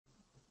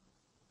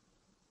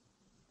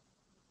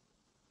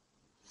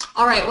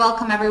All right,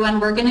 welcome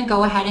everyone. We're going to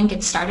go ahead and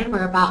get started.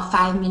 We're about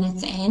 5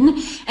 minutes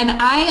in, and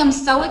I am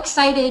so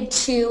excited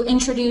to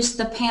introduce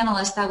the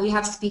panelists that we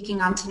have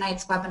speaking on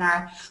tonight's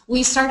webinar.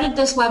 We started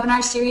this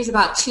webinar series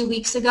about 2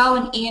 weeks ago,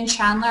 and Ian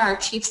Chandler, our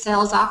Chief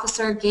Sales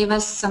Officer, gave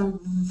us some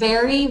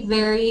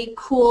very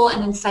cool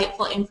and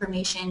insightful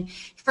information.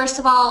 First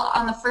of all,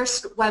 on the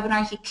first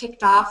webinar, he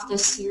kicked off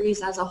this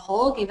series as a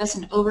whole, gave us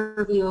an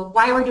overview of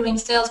why we're doing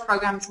sales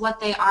programs, what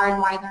they are, and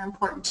why they're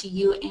important to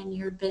you and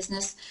your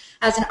business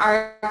as an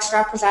ARIIX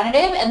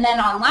representative. And then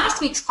on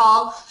last week's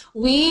call,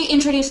 we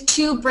introduced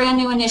 2 brand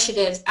new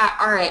initiatives at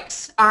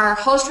ARIIX, our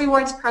host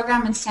rewards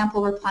program and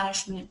sample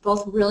replenishment,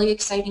 both really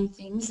exciting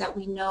things that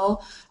we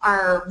know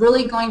are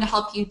really going to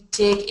help you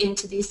dig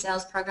into these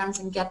sales programs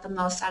and get the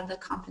most out of the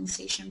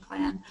compensation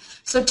plan.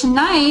 So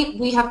tonight,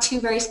 we have 2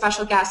 very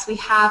special guests. We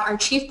have our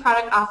Chief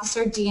Product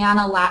Officer,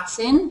 Deanna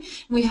Latson.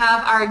 We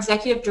have our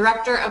Executive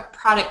Director of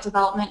Product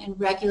Development and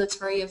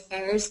Regulatory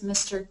Affairs,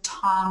 Mr.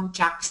 Tom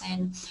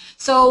Jackson.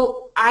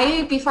 So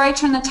before I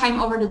turn the time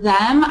over to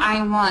them,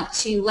 I want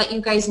to let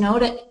you guys know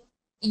to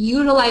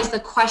utilize the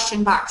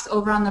question box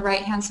over on the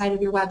right-hand side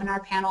of your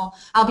webinar panel.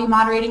 I'll be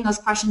moderating those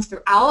questions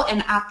throughout,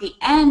 and at the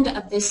end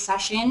of this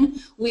session,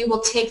 we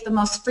will take the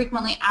most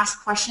frequently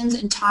asked questions,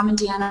 and Tom and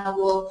Deanna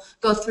will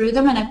go through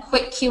them in a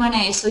quick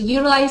Q&A. So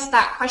utilize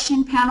that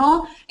question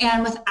panel,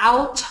 and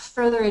without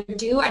further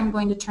ado, I'm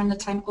going to turn the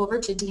time over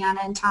to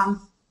Deanna and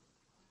Tom.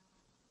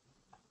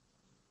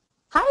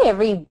 Hi,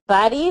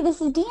 everybody.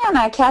 This is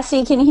Deanna.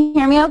 Cassie, can you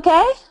hear me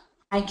okay?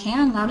 I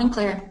can, loud and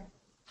clear.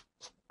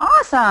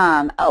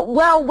 Awesome.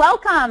 Well,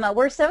 welcome.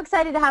 We're so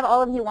excited to have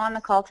all of you on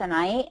the call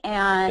tonight.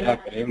 And yeah,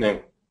 good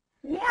evening.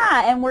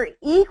 Yeah, and we're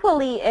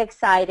equally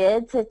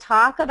excited to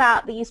talk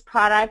about these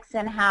products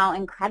and how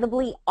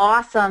incredibly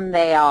awesome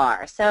they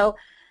are. So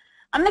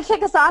I'm going to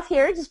kick us off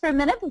here just for a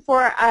minute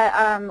before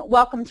I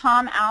welcome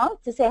Tom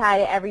out to say hi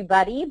to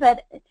everybody.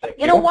 But,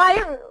 you know,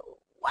 why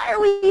are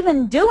we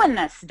even doing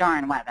this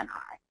darn webinar?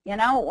 You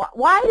know,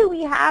 why do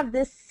we have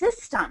this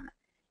system?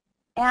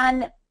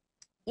 And,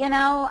 you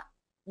know,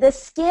 the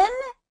skin,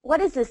 what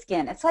is the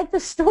skin? It's like the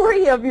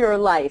story of your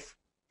life.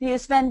 Do you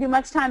spend too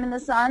much time in the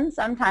sun?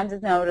 Sometimes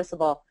it's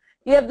noticeable.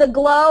 You have the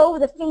glow,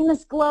 the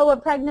famous glow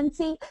of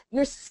pregnancy.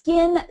 Your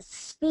skin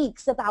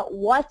speaks about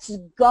what's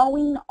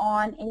going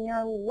on in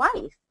your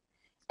life.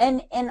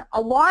 And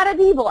a lot of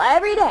people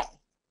every day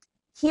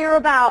hear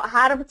about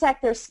how to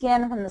protect their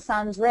skin from the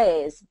sun's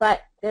rays,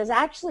 but there's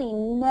actually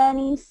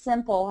many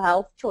simple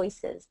health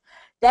choices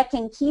that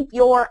can keep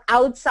your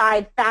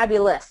outside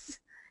fabulous,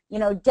 you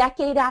know,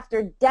 decade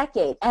after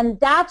decade. And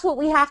that's what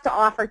we have to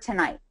offer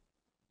tonight.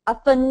 A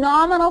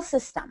phenomenal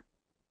system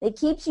that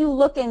keeps you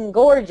looking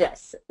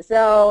gorgeous.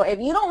 So if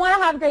you don't want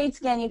to have great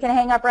skin, you can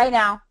hang up right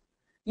now.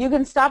 You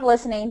can stop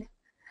listening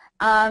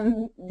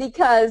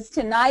because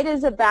tonight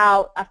is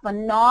about a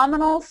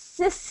phenomenal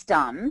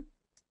system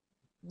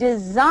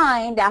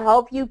designed to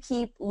help you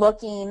keep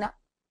looking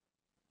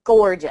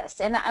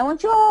gorgeous. And I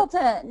want you all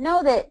to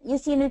know that, you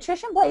see,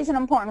 nutrition plays an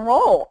important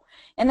role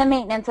in the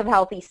maintenance of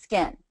healthy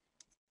skin.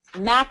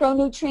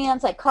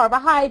 Macronutrients like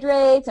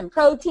carbohydrates and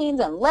proteins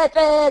and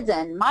lipids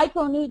and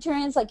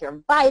micronutrients like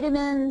your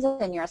vitamins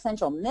and your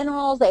essential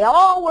minerals, they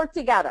all work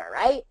together,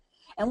 right?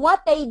 And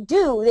what they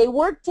do, they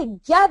work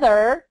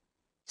together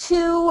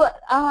to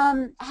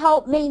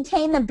help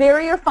maintain the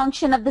barrier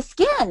function of the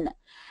skin,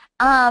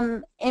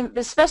 and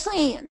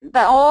especially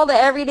all the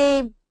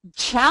everyday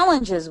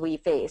challenges we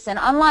face. And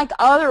unlike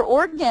other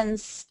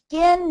organs,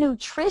 skin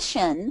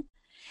nutrition,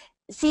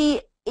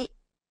 see,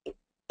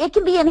 it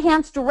can be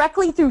enhanced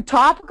directly through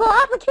topical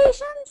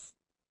applications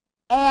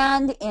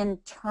and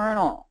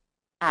internal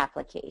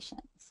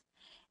applications.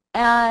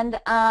 And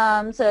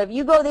so if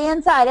you go the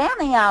inside and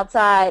the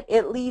outside,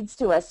 it leads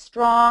to a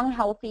strong,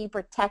 healthy,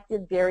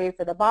 protective barrier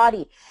for the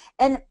body.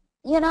 And,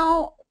 you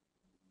know,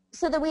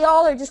 so that we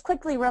all are just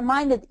quickly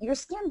reminded that your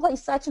skin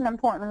plays such an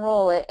important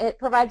role. It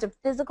provides a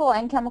physical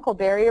and chemical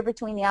barrier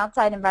between the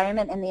outside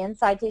environment and the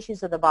inside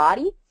tissues of the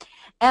body.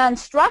 And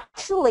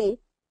structurally,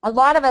 a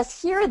lot of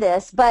us hear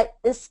this, but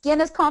the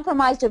skin is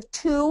comprised of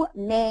 2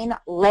 main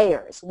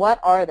layers. What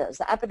are those?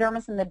 The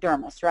epidermis and the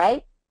dermis,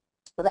 right?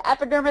 So the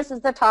epidermis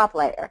is the top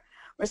layer,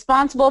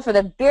 responsible for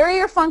the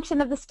barrier function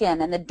of the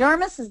skin, and the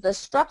dermis is the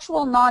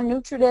structural,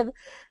 non-nutritive,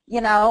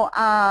 you know,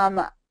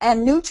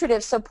 and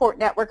nutritive support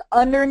network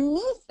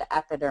underneath the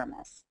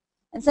epidermis.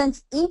 And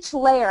since each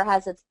layer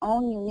has its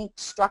own unique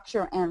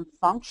structure and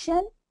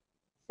function,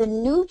 the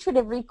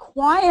nutritive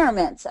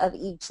requirements of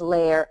each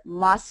layer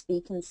must be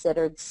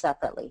considered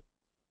separately.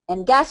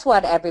 And guess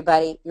what,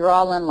 everybody? You're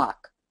all in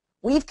luck.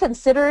 We've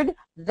considered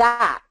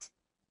that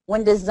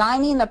when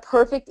designing the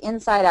perfect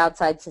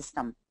inside-outside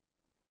system.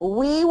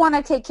 We want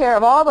to take care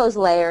of all those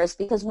layers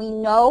because we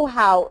know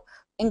how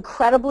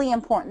incredibly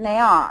important they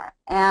are.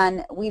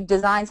 And we've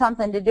designed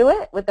something to do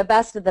it with the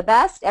best of the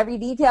best. Every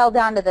detail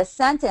down to the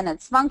scent and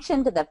its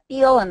function, to the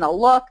feel and the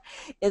look,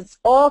 is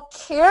all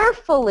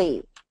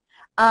carefully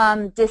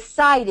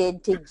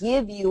decided to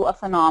give you a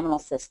phenomenal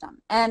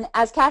system. And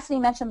as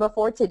Cassidy mentioned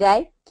before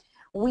today,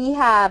 we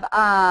have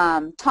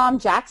Tom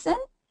Jackson,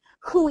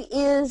 who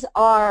is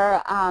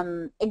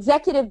our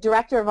Executive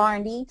Director of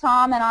R&D.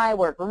 Tom and I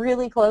work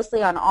really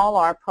closely on all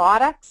our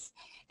products,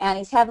 and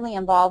he's heavily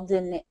involved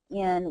in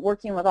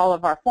working with all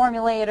of our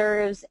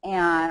formulators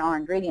and our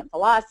ingredient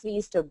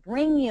philosophies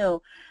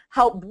to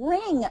help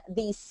bring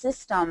these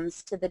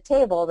systems to the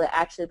table that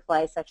actually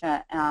play such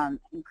an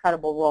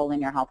incredible role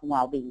in your health and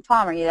well-being.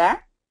 Tom, are you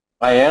there?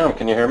 I am.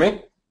 Can you hear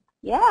me?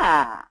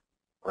 Yeah.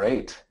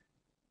 Great.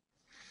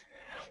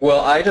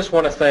 Well, I just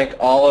want to thank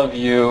all of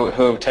you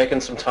who have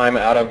taken some time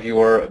out of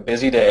your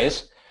busy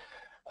days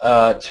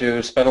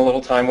to spend a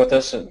little time with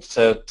us and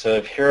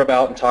to hear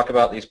about and talk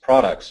about these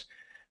products.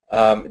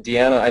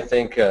 Deanna, I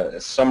think,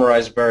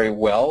 summarized very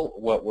well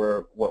what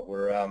we're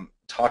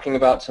talking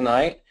about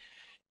tonight,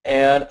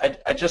 and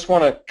I just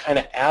want to kind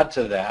of add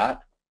to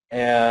that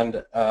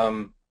and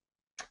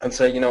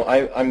say, you know,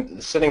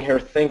 I'm sitting here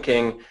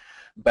thinking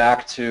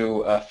back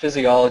to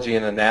physiology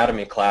and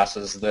anatomy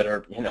classes that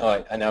are, you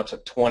know, I now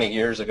took 20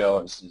 years ago.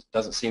 It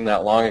doesn't seem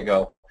that long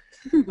ago.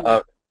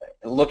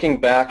 Looking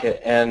back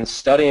at and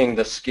studying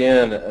the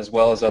skin as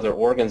well as other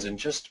organs and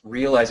just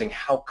realizing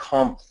how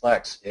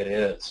complex it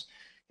is.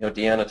 You know,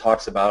 Deanna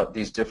talks about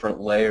these different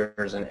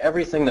layers and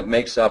everything that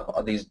makes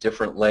up these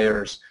different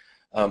layers,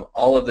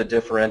 all of the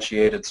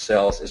differentiated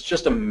cells. It's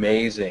just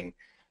amazing.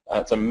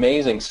 It's an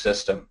amazing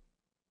system.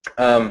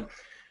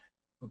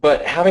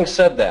 But having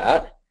said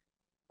that,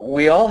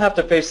 we all have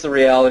to face the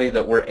reality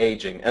that we're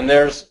aging, and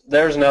there's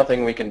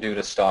nothing we can do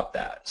to stop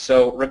that.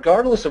 So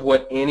regardless of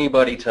what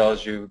anybody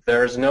tells you,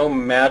 there's no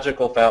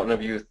magical fountain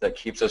of youth that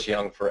keeps us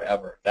young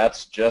forever.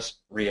 That's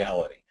just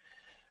reality.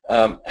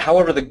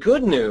 However, the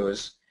good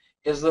news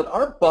is that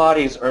our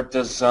bodies are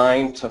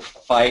designed to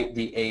fight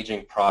the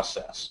aging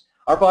process.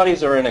 Our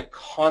bodies are in a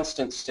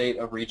constant state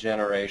of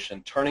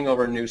regeneration, turning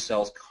over new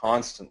cells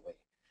constantly.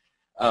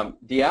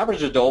 The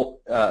average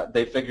adult,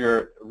 they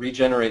figure,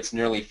 regenerates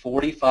nearly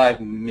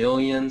 45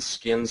 million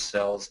skin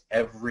cells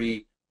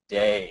every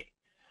day.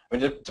 I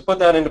mean, to put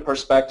that into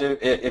perspective,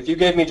 if you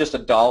gave me just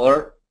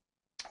 $1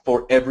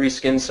 for every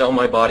skin cell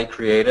my body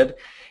created,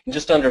 in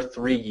just under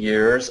 3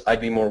 years,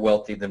 I'd be more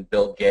wealthy than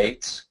Bill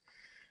Gates,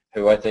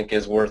 who I think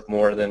is worth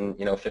more than,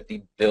 you know,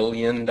 $50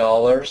 billion.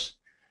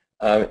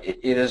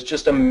 It is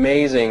just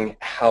amazing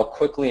how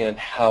quickly and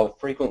how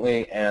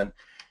frequently and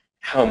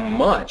how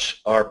much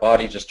our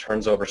body just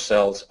turns over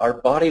cells. Our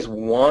bodies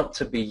want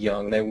to be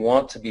young. They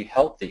want to be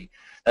healthy.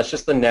 That's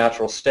just the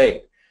natural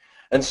state.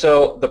 And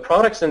so the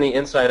products in the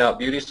Inside Out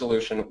Beauty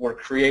Solution were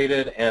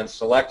created and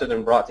selected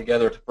and brought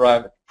together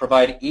to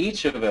provide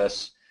each of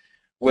us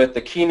with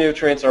the key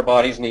nutrients our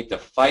bodies need to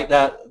fight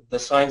the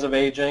signs of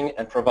aging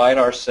and provide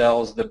our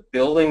cells the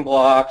building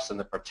blocks and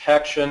the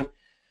protection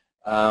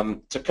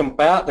to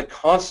combat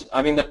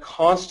the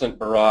constant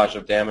barrage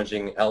of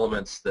damaging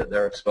elements that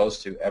they're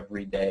exposed to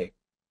every day.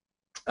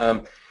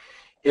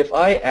 If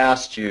I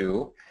asked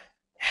you,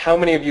 how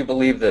many of you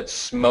believe that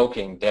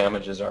smoking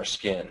damages our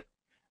skin?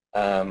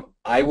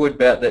 I would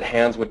bet that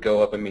hands would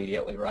go up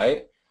immediately,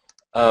 right?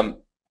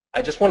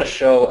 I just want to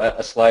show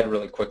a slide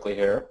really quickly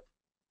here.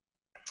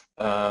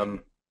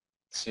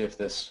 See if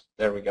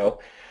there we go.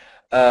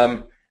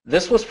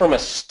 This was from a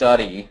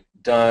study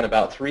done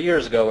about 3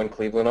 years ago in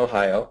Cleveland,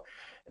 Ohio.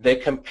 They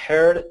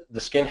compared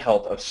the skin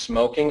health of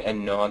smoking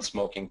and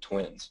non-smoking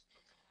twins.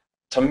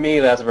 To me,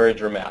 that's very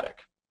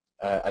dramatic.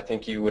 I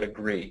think you would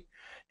agree,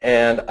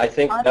 and I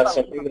think that's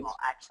something that's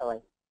actually.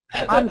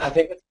 I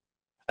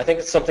think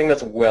it's something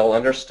that's well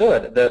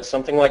understood. That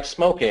something like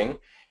smoking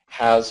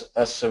has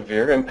a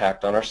severe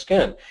impact on our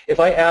skin.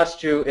 If I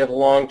asked you if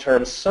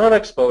long-term sun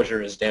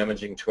exposure is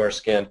damaging to our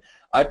skin,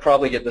 I'd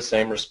probably get the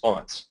same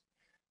response.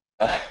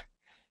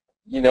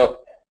 You know,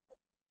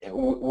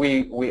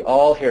 we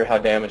all hear how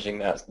damaging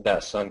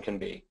that sun can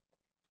be.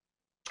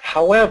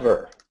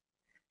 However,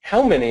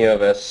 how many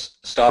of us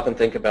stop and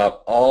think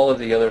about all of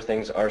the other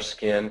things our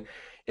skin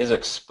is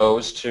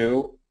exposed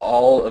to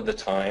all of the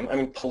time? I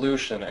mean,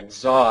 pollution,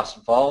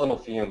 exhaust, volatile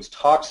fumes,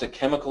 toxic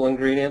chemical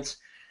ingredients,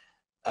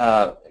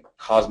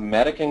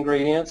 cosmetic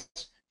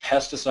ingredients,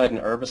 pesticide and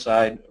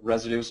herbicide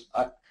residues.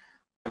 I'm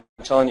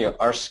telling you,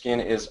 our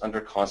skin is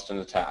under constant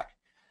attack.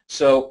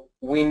 So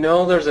we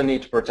know there's a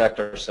need to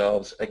protect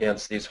ourselves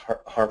against these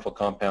harmful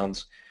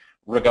compounds,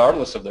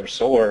 regardless of their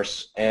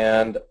source,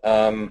 and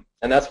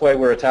that's why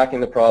we're attacking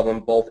the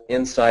problem both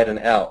inside and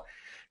out.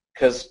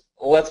 Because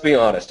let's be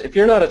honest, if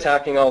you're not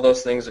attacking all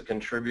those things that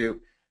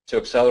contribute to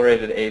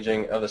accelerated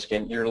aging of the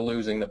skin, you're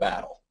losing the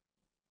battle.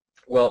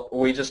 Well,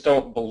 we just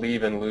don't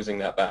believe in losing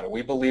that battle.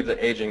 We believe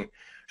that aging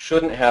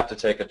shouldn't have to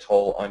take a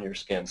toll on your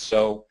skin.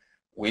 So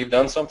we've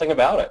done something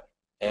about it,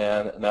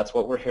 and that's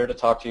what we're here to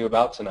talk to you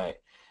about tonight.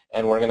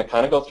 And we're going to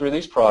kind of go through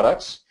these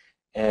products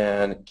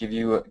and give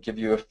you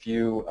a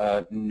few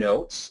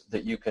notes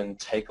that you can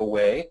take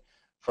away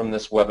from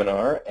this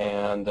webinar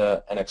and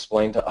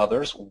explain to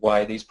others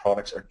why these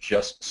products are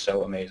just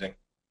so amazing.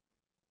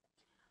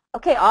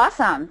 Okay,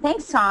 awesome.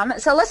 Thanks, Tom.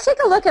 So let's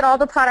take a look at all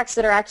the products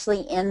that are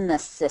actually in the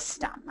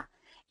system.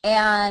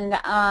 And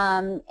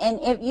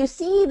if you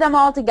see them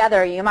all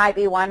together, you might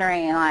be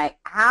wondering, like,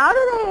 how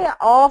do they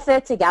all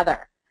fit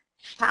together?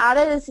 how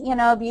does,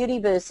 Beauty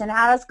Boost and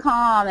how does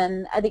Calm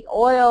and the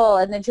oil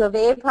and the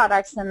Jouve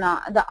products and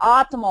the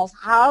Optimals,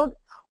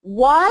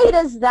 why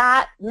does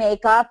that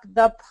make up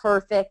the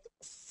perfect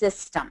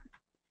system?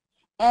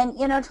 And,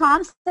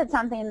 Tom said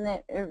something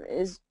that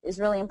is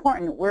really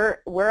important.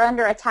 We're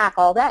under attack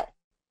all day.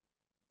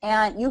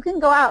 And you can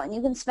go out and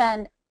you can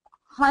spend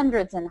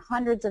hundreds and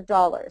hundreds of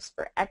dollars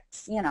for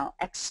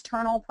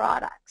external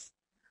products.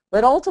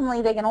 But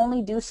ultimately, they can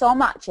only do so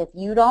much if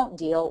you don't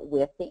deal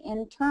with the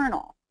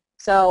internal.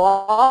 So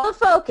all the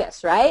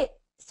focus, right,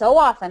 so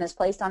often is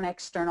placed on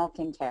external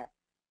skin care.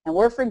 And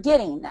we're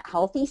forgetting that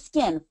healthy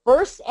skin,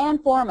 first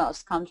and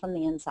foremost, comes from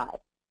the inside.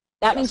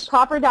 That means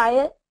proper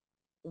diet,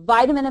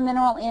 vitamin and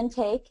mineral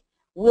intake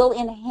will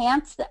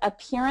enhance the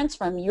appearance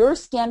from your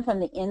skin from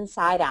the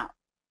inside out.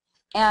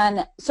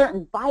 And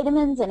certain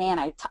vitamins and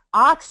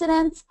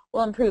antioxidants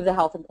will improve the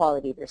health and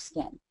quality of your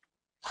skin.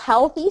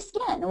 Healthy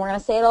skin, and we're going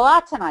to say it a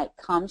lot tonight,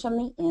 comes from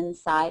the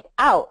inside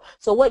out.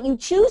 So what you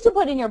choose to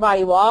put in your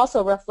body will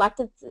also reflect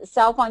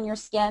itself on your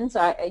skin.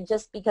 So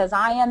just because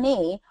I am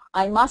me,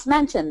 I must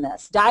mention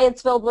this.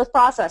 Diets filled with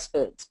processed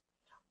foods,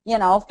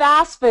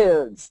 fast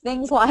foods,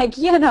 things like,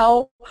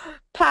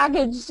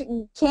 packaged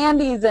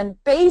candies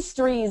and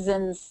pastries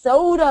and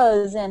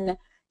sodas and,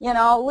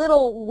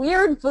 little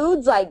weird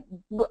foods like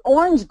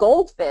orange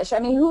goldfish. I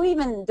mean, who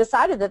even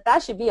decided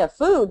that should be a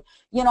food?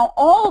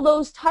 All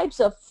those types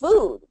of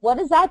food. What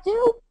does that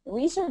do?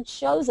 Research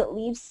shows it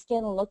leaves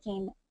skin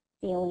looking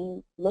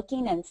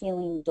and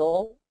feeling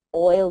dull,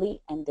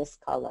 oily, and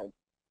discolored.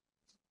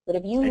 But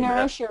if you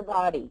nourish your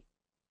body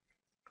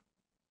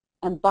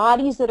and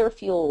bodies that are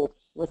fueled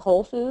with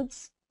whole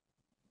foods,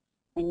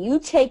 and you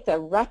take the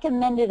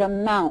recommended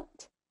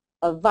amount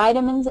of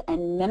vitamins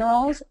and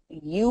minerals,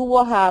 you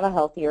will have a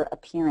healthier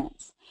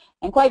appearance.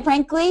 And quite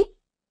frankly,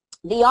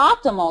 the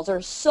Optimals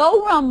are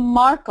so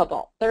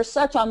remarkable. They're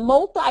such a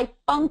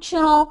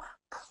multifunctional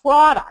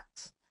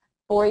product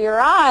for your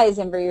eyes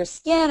and for your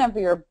skin and for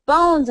your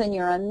bones and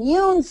your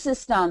immune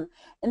system.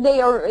 And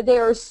they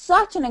are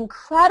such an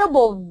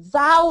incredible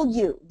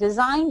value,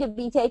 designed to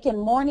be taken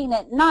morning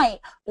and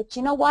night. But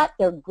you know what?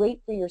 They're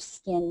great for your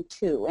skin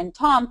too. And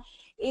Tom,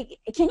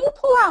 can you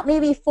pull out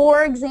maybe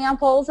 4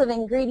 examples of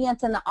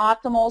ingredients in the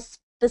Optimals,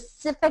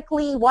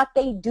 specifically what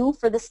they do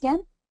for the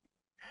skin?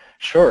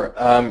 Sure.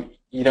 And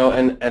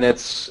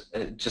it's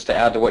just to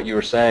add to what you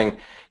were saying,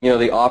 the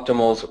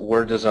Optimals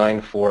were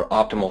designed for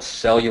optimal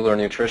cellular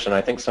nutrition.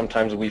 I think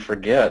sometimes we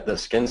forget that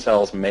skin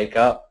cells make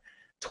up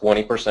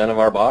 20% of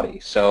our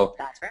body. So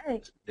that's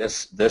right.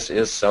 This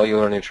is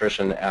cellular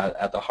nutrition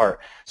at the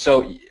heart.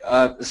 So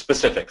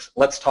specifics.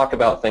 Let's talk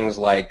about things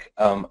like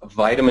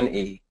vitamin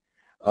E.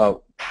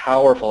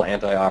 Powerful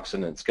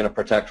antioxidant. It's going to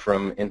protect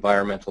from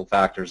environmental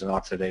factors and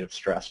oxidative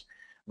stress.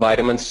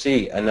 Vitamin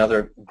C,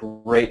 another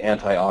great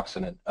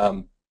antioxidant.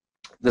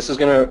 This is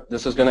going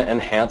to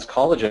enhance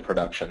collagen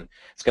production.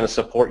 It's going to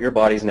support your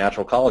body's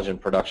natural collagen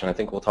production. I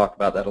think we'll talk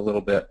about that a little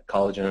bit,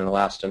 collagen and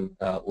elastin,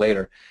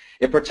 later.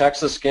 It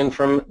protects the skin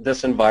from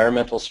this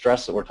environmental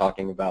stress that we're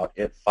talking about.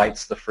 It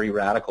fights the free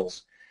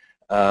radicals.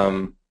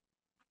 Vitamin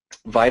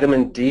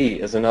D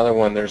is another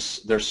one.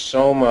 There's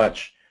so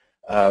much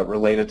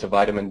related to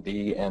vitamin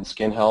D and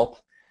skin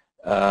health.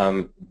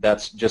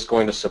 That's just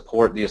going to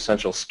support the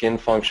essential skin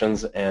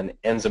functions and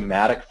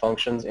enzymatic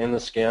functions in the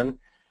skin.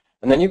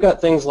 And then you've got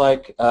things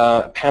like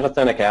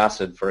pantothenic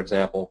acid, for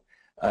example,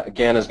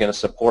 again, is going to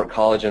support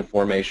collagen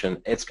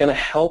formation. It's going to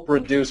help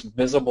reduce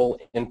visible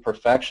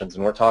imperfections,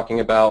 and we're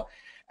talking about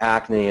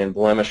acne and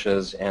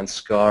blemishes and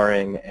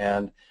scarring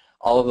and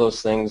all of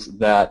those things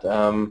that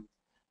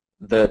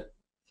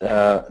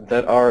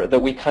that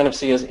we kind of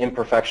see as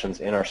imperfections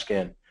in our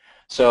skin.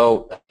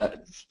 So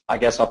I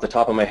guess off the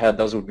top of my head,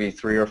 those would be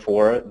 3 or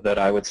 4 that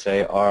I would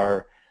say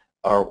are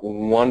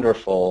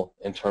wonderful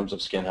in terms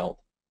of skin health.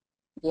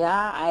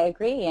 Yeah, I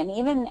agree. And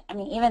even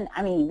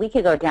we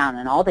could go down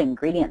and all the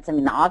ingredients. I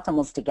mean, the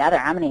Optimals together,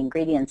 how many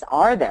ingredients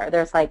are there?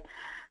 There's like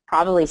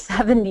probably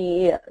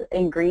 70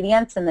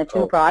 ingredients in the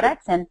 2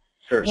 products. And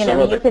sure, some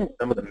of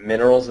the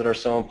minerals that are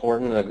so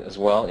important as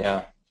well.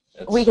 Yeah.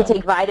 We could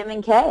take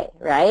vitamin K,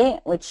 right,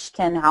 which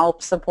can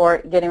help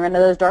support getting rid of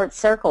those dark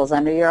circles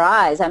under your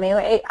eyes. I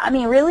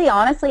mean, really,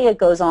 honestly, it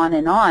goes on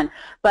and on.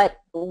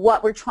 But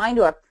what we're trying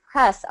to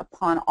impress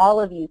upon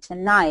all of you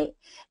tonight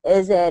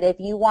is that if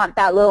you want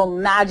that little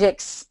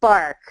magic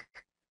spark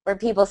where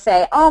people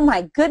say, oh,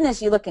 my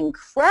goodness, you look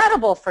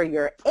incredible for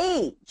your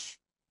age,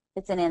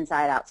 it's an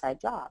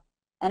inside-outside job.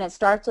 And it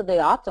starts with the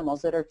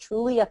Optimals that are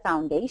truly a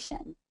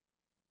foundation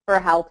for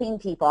helping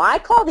people. I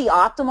call the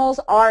Optimals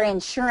our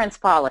insurance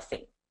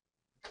policy,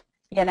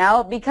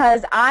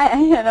 because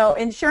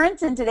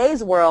insurance in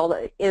today's world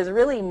is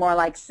really more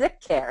like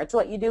sick care. It's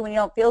what you do when you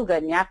don't feel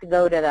good and you have to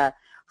go to the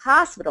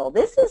hospital.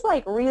 This is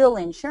like real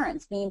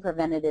insurance, being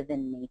preventative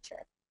in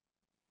nature.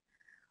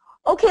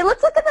 Okay,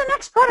 let's look at the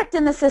next product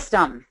in the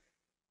system,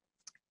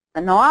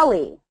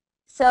 Phenoli.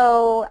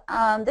 So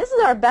this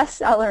is our best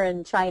seller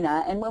in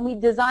China, and when we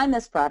designed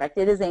this product,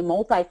 it is a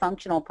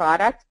multifunctional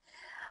product.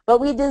 But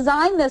we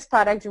designed this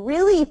product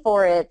really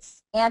for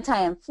its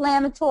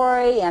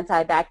anti-inflammatory,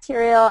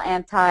 antibacterial,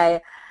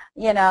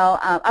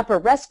 upper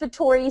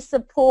respiratory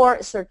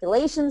support,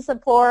 circulation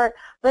support.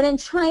 But in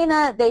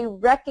China, they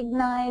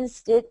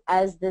recognized it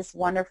as this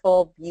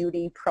wonderful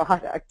beauty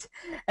product.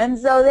 And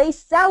so they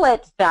sell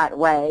it that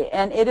way.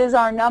 And it is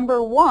our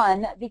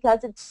 #1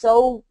 because it's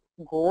so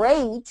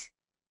great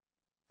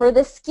for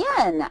the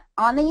skin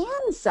on the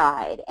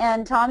inside.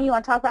 And Tom, you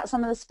want to talk about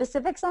some of the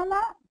specifics on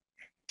that?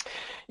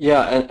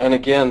 Yeah, and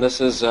again, this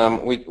is,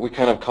 we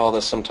kind of call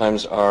this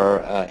sometimes our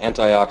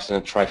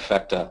antioxidant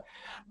trifecta,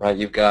 right?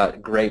 You've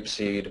got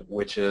grapeseed,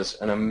 which is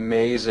an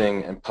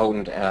amazing and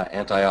potent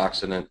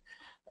antioxidant.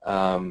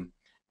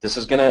 This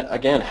is going to,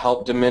 again,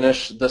 help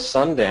diminish the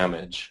sun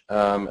damage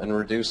and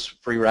reduce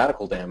free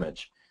radical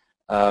damage.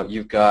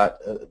 You've got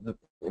the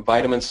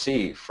vitamin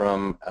C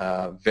from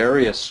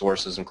various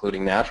sources,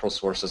 including natural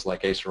sources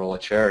like acerola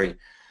cherry.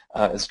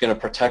 It's going to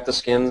protect the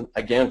skin,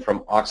 again,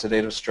 from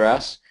oxidative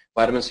stress.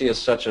 Vitamin C is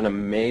such an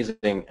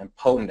amazing and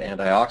potent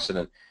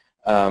antioxidant,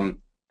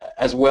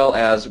 as well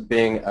as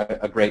being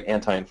a great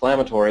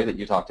anti-inflammatory that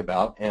you talked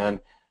about. And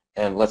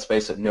let's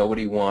face it,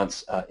 nobody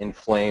wants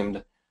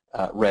inflamed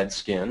red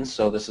skin,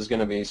 so this is going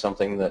to be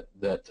something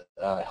that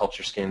helps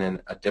your skin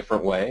in a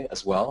different way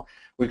as well.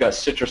 We've got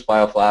citrus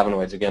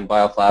bioflavonoids. Again,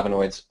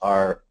 bioflavonoids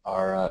are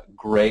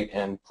great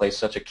and play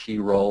such a key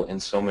role in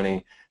so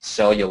many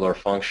cellular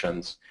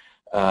functions.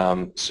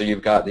 So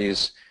you've got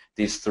these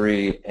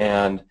three,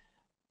 and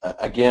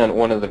again,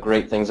 one of the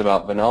great things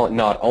about Vinali,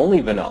 not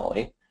only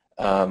Vinali,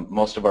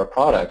 most of our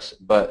products,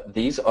 but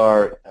these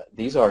are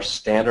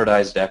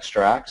standardized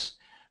extracts.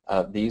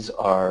 These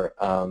are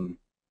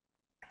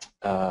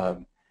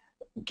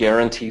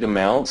guaranteed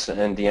amounts,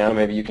 and Deanna,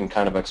 maybe you can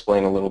kind of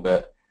explain a little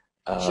bit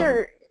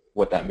Sure.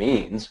 what that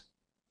means.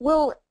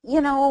 Well,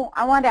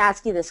 I wanted to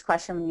ask you this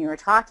question when you were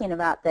talking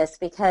about this,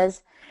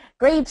 because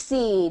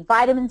grapeseed,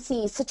 vitamin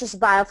C, citrus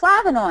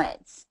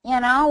bioflavonoids,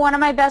 one of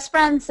my best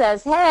friends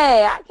says,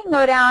 hey, I can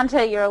go down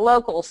to your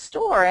local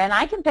store and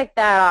I can pick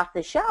that off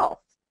the shelf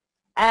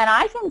and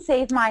I can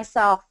save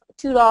myself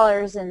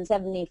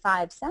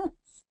 $2.75.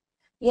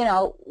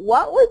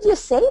 What would you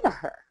say to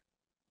her?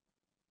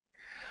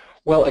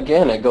 Well,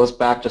 again, it goes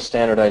back to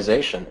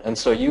standardization. And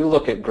so you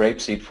look at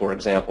grapeseed, for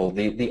example.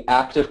 The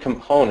active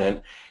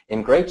component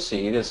in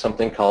grapeseed is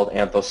something called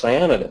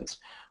anthocyanidins.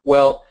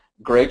 Well,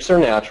 grapes are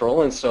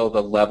natural, and so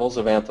the levels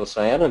of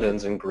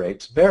anthocyanidins in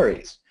grapes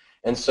varies.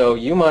 And so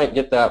you might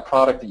get that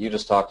product that you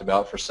just talked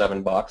about for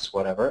 $7,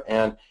 whatever,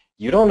 and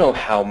you don't know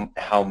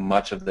how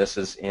much of this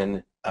is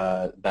in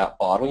that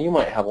bottle. You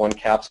might have one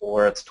capsule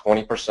where it's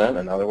 20%,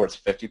 another where it's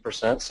 50%,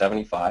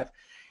 75%.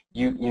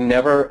 You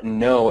never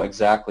know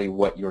exactly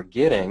what you're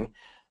getting.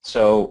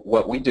 So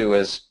what we do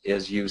is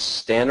use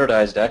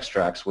standardized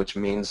extracts, which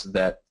means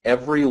that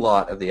every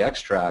lot of the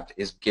extract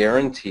is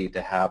guaranteed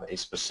to have a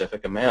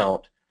specific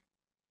amount,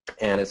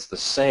 and it's the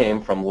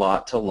same from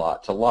lot to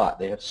lot to lot.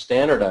 They have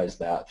standardized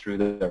that through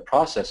their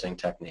processing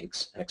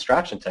techniques and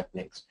extraction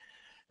techniques.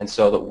 And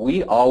so that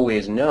we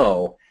always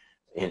know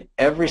in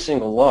every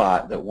single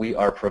lot that we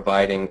are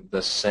providing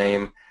the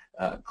same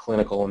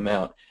clinical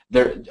amount.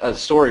 A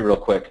story real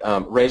quick.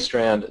 Ray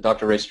Strand,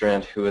 Dr. Ray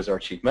Strand, who is our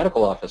Chief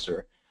Medical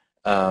Officer,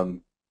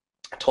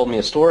 told me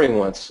a story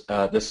once.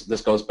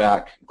 This goes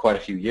back quite a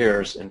few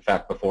years, in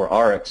fact, before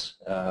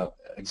ARIIX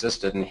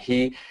existed, and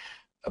he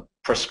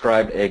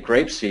prescribed a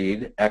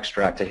grapeseed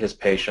extract to his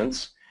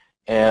patients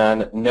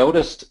and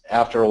noticed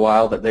after a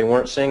while that they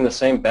weren't seeing the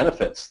same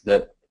benefits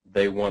that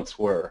they once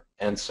were.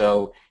 And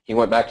so he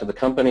went back to the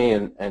company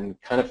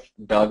and kind of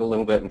dug a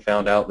little bit and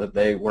found out that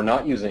they were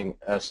not using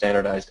a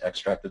standardized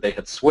extract, that they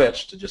had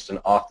switched to just an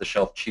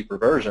off-the-shelf cheaper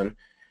version,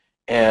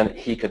 and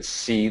he could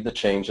see the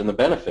change in the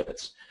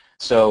benefits.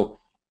 So,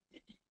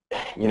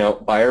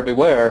 buyer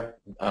beware.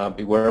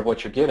 Beware of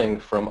what you're getting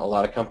from a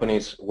lot of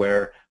companies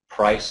where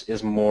price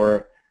is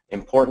more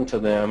important to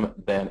them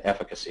than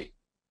efficacy.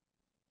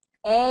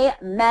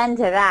 Amen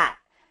to that.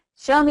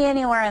 Show me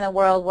anywhere in the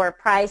world where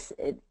price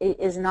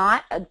is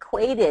not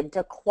equated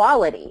to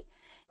quality.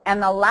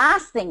 And the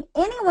last thing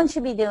anyone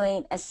should be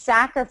doing is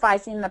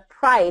sacrificing the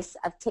price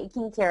of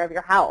taking care of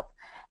your health.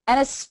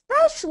 And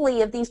especially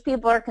if these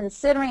people are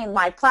considering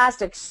like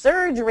plastic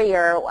surgery,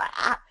 or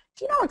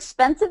do you know how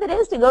expensive it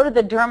is to go to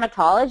the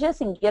dermatologist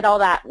and get all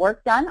that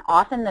work done?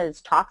 Often there's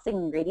toxic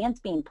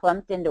ingredients being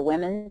pumped into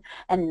women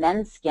and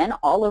men's skin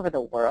all over the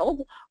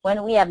world,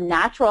 when we have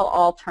natural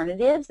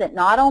alternatives that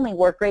not only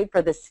work great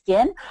for the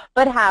skin,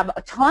 but have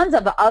tons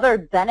of other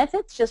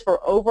benefits just for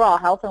overall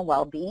health and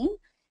well-being.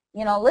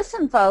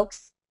 Listen,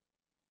 folks,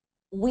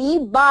 we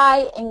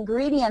buy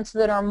ingredients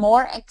that are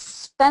more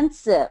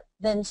expensive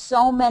than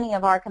so many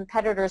of our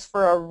competitors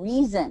for a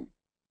reason.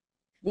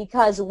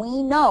 Because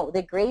we know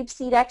that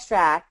grapeseed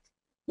extract,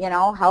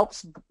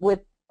 helps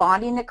with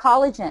bonding to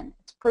collagen.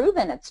 It's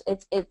proven.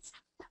 It's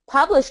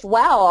published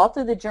well all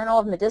through the Journal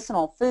of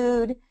Medicinal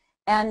Food,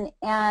 and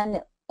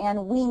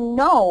and we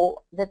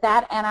know that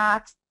that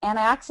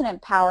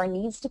antioxidant power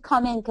needs to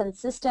come in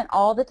consistent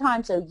all the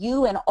time, so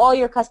you and all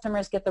your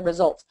customers get the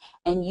results,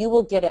 and you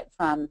will get it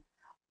from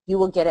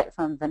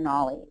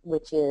Venali,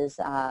 which is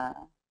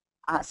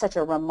such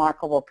a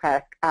remarkable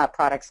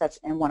product, such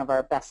and one of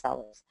our best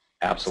sellers.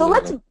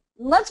 Absolutely. So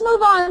let's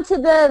move on to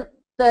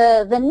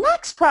the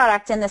next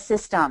product in the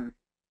system.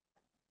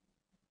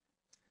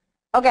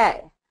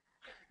 Okay,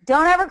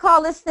 don't ever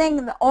call this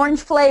thing the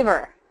orange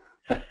flavor.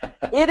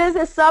 It is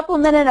a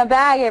supplement in a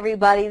bag,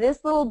 everybody.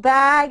 This little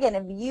bag, and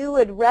if you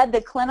had read the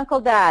clinical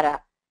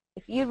data,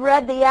 if you'd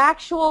read the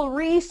actual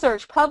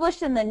research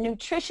published in the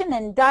Nutrition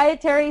and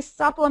Dietary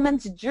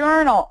Supplements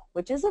Journal,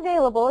 which is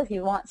available if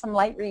you want some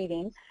light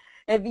reading,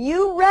 if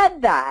you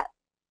read that,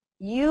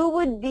 you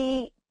would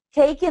be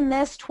taking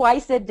this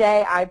twice a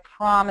day, I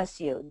promise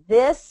you.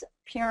 This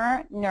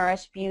Pure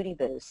Nourish Beauty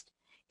Boost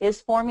is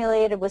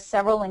formulated with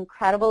several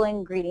incredible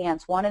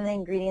ingredients. One of the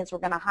ingredients we're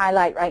going to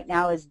highlight right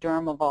now is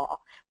Dermavol,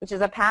 which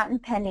is a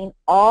patent-pending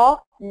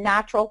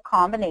all-natural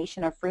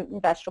combination of fruit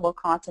and vegetable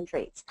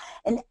concentrates.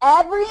 And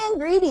every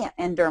ingredient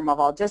in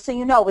Dermavol, just so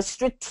you know, was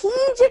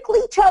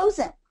strategically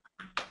chosen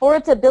for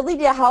its ability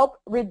to help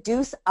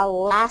reduce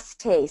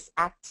elastase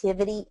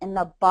activity in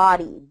the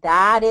body.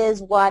 That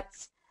is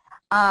what's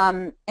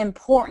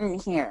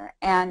important here.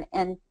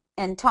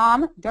 And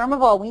Tom,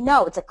 Dermavol, we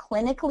know it's a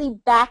clinically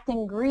backed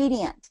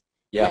ingredient.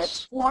 Yes.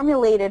 It's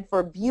formulated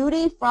for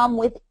beauty from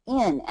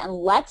within. And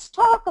let's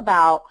talk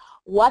about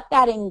what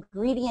that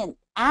ingredient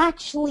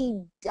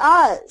actually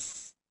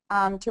does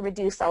to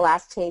reduce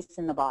elastase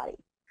in the body.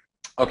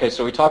 Okay,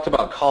 so we talked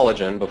about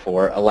collagen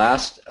before.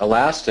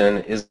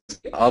 Elastin is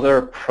the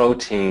other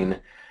protein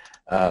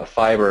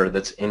fiber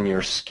that's in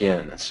your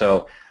skin.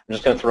 So I'm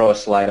just going to throw a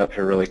slide up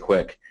here really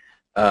quick.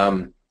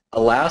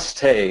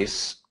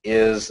 Elastase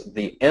is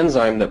the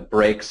enzyme that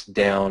breaks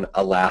down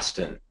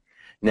elastin.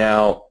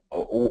 Now,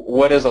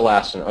 what is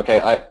elastin? Okay,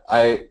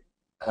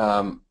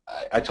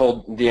 I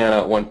told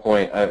Deanna at one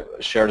point, I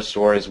shared a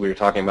story as we were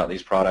talking about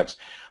these products.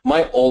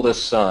 My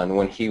oldest son,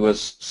 when he was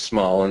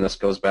small, and this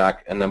goes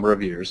back a number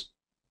of years,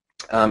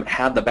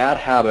 had the bad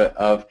habit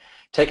of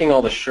taking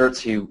all the shirts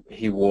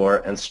he wore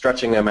and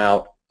stretching them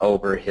out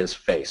over his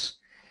face.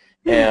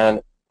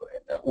 And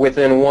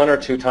within 1 or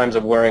 2 times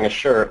of wearing a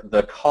shirt,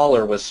 the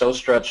collar was so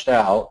stretched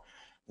out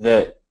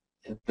that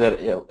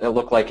it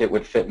looked like it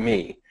would fit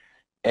me,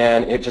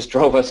 and it just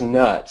drove us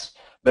nuts.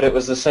 But it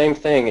was the same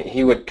thing.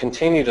 He would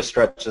continue to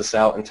stretch this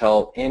out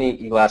until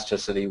any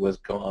elasticity was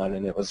gone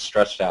and it was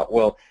stretched out.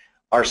 Well,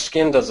 our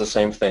skin does the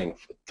same thing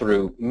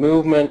through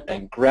movement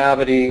and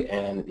gravity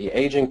and the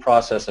aging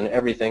process and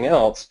everything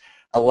else.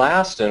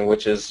 Elastin,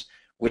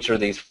 which are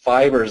these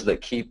fibers that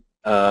keep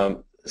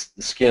the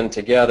skin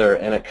together,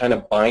 and it kind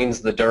of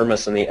binds the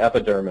dermis and the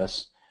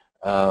epidermis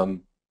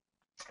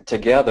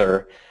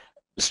together,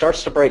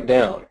 starts to break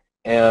down,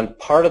 and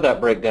part of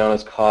that breakdown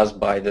is caused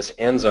by this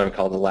enzyme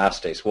called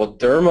elastase. Well,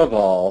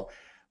 Dermavol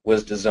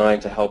was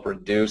designed to help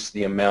reduce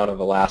the amount of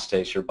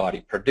elastase your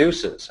body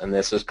produces, and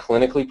this is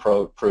clinically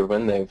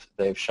proven.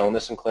 They've shown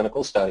this in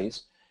clinical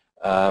studies,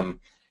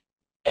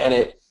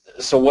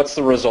 so what's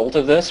the result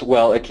of this?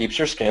 Well, it keeps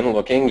your skin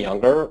looking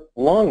younger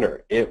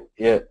longer.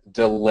 It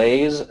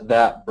delays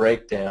that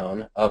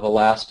breakdown of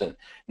elastin.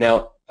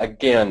 Now,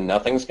 again,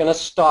 nothing's going to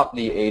stop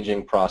the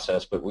aging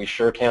process, but we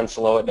sure can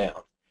slow it down.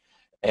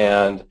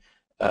 And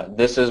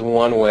this is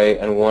one way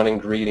and one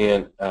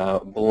ingredient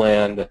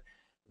blend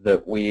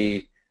that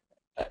we,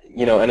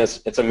 and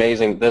it's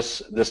amazing.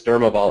 This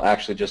Dermavol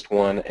actually just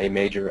won a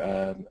major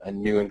a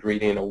new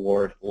ingredient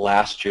award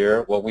last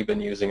year. Well, we've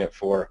been using it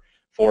for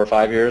 4 or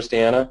 5 years,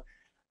 Deanna.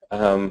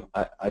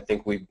 I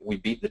think we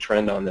beat the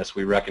trend on this.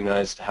 We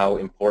recognized how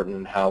important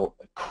and how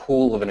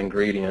cool of an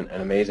ingredient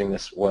and amazing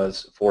this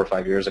was 4 or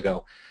 5 years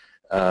ago.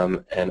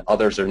 And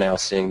others are now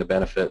seeing the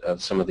benefit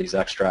of some of these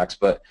extracts.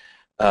 But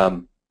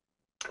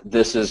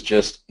this is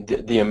just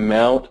the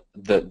amount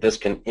that this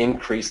can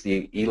increase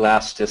the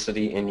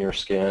elasticity in your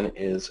skin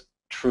is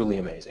truly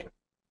amazing.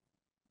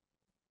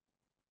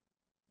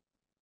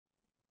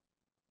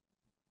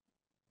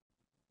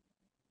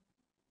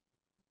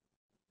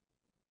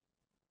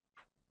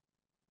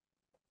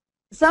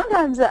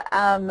 Sometimes,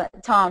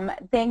 Tom,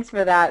 thanks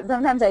for that.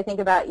 Sometimes I think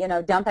about,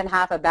 dumping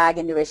half a bag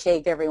into a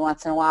shake every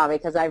once in a while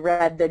because I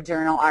read the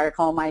journal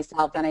article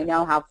myself and I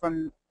know how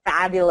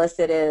fabulous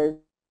it is.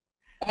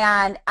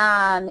 And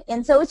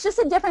so it's just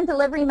a different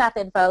delivery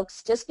method,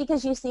 folks. Just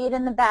because you see it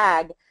in the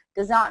bag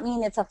does not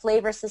mean it's a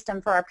flavor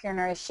system for our Pure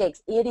Nourish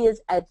shakes. It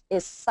is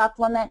a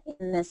supplement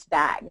in this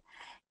bag.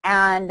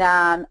 And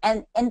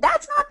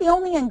that's not the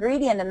only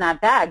ingredient in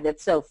that bag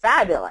that's so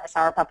fabulous.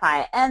 Our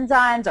papaya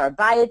enzymes, our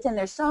biotin,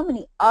 there's so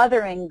many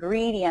other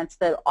ingredients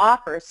that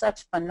offer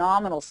such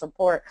phenomenal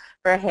support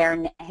for hair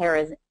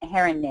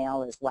and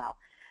nail as well.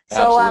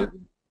 So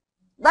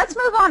let's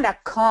move on to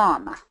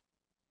Calm.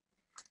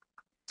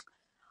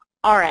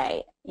 All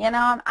right,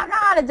 I'm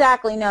not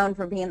exactly known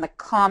for being the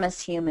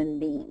calmest human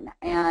being,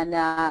 and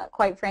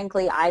quite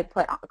frankly, I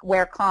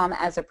wear Calm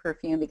as a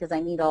perfume because I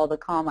need all the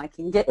calm I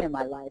can get in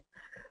my life.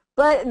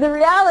 But the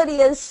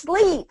reality is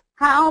sleep.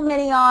 How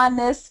many on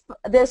this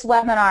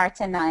webinar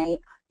tonight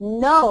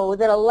know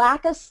that a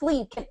lack of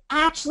sleep can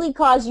actually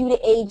cause you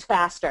to age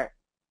faster?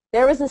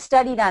 There was a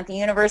study done at the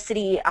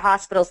University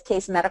Hospital's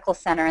Case Medical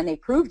Center, and they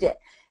proved it.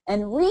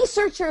 And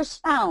researchers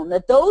found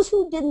that those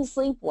who didn't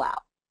sleep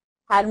well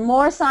had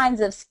more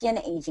signs of skin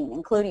aging,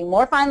 including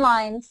more fine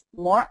lines,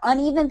 more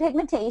uneven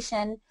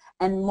pigmentation,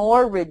 and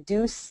more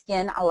reduced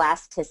skin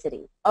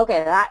elasticity.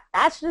 Okay,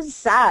 that's just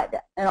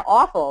sad and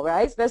awful,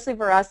 right? Especially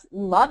for us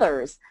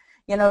mothers,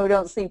 who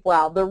don't sleep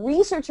well. The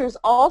researchers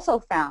also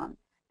found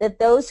that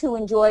those who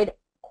enjoyed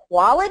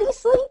quality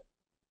sleep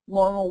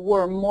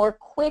were more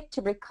quick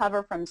to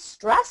recover from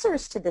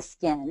stressors to the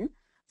skin,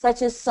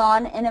 such as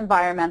sun and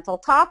environmental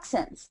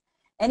toxins.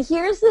 And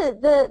here's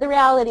the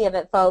reality of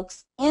it,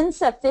 folks.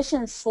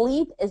 Insufficient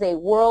sleep is a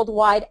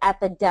worldwide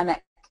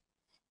epidemic.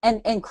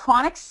 And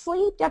chronic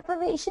sleep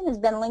deprivation has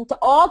been linked to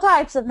all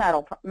types of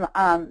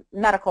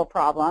medical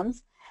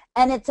problems,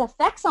 and its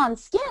effects on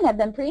skin have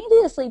been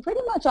previously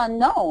pretty much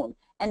unknown.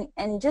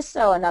 And just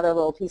so another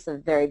little piece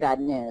of very bad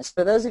news,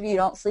 for those of you who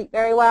don't sleep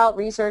very well,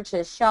 research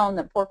has shown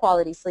that poor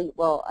quality sleep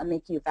will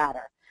make you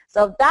fatter.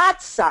 So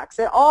that sucks.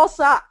 It all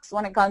sucks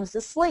when it comes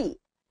to sleep.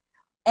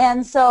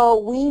 And so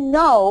we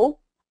know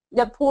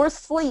that poor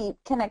sleep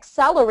can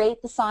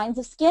accelerate the signs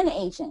of skin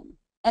aging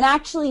and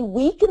actually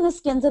weaken the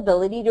skin's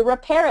ability to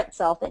repair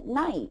itself at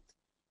night.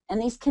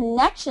 And these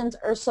connections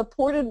are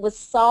supported with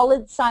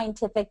solid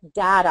scientific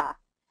data.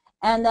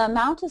 And the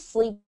amount of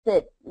sleep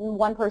that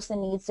one person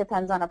needs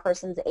depends on a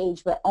person's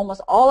age, but almost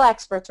all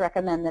experts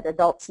recommend that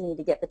adults need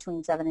to get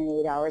between 7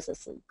 and 8 hours of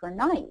sleep per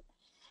night.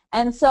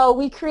 And so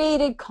we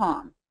created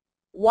Calm.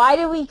 Why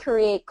do we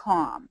create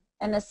Calm?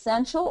 An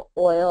essential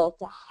oil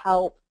to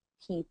help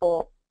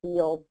people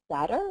feel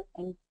better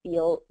and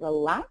feel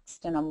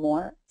relaxed in a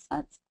more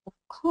sense of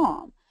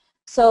calm.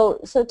 So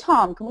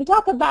Tom, can we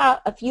talk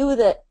about a few of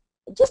the,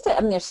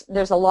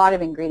 there's a lot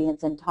of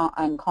ingredients in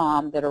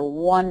Calm that are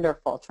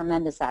wonderful,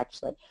 tremendous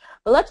actually.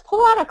 But let's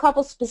pull out a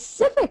couple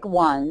specific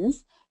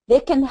ones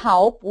that can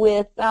help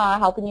with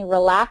helping you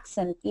relax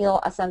and feel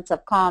a sense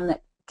of calm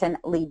that can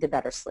lead to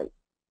better sleep.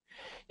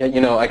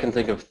 Yeah, I can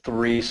think of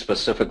 3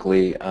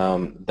 specifically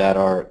that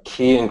are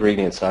key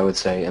ingredients, I would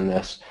say, in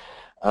this,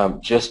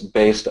 just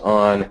based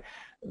on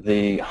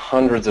the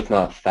hundreds, if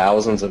not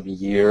thousands, of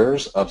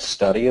years of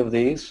study of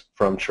these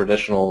from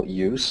traditional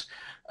use.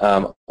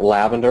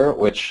 Lavender,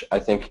 which I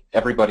think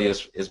everybody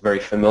is very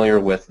familiar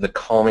with the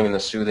calming and the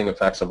soothing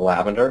effects of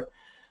lavender.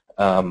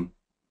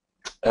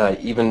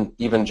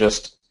 Even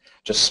just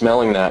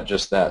smelling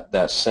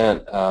that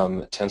scent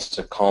tends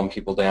to calm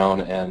people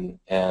down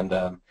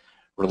and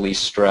release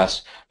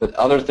stress. But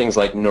other things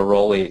like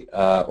neroli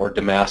or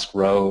damask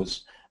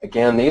rose,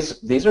 again,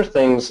 these are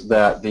things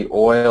that the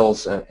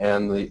oils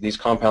and these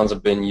compounds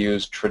have been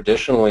used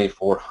traditionally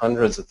for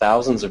hundreds of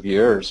thousands of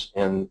years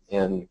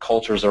in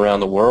cultures around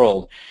the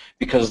world,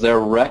 because they're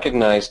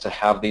recognized to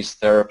have these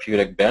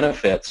therapeutic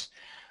benefits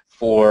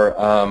for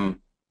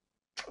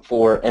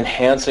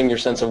enhancing your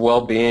sense of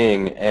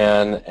well-being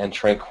and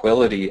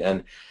tranquility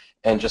and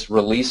just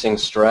releasing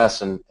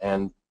stress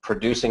and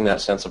producing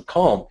that sense of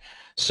calm.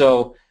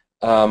 So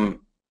here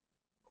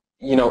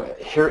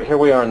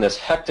we are in this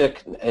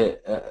hectic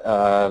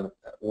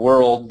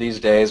world these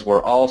days.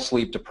 We're all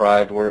sleep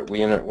deprived. We're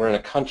in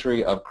a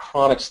country of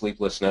chronic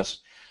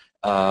sleeplessness,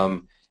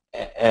 and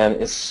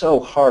it's so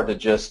hard to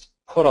just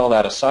put all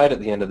that aside at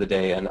the end of the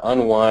day and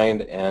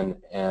unwind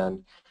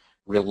and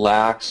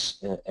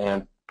relax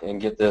and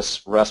get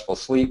this restful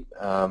sleep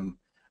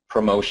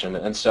promotion.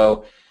 And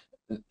so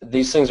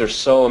these things are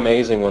so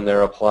amazing when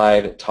they're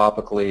applied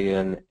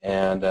topically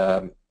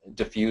and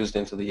diffused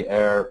into the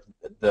air.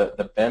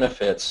 The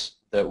benefits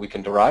that we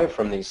can derive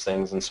from these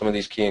things, and some of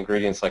these key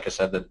ingredients, like I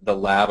said, the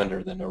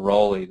lavender, the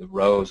neroli, the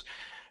rose,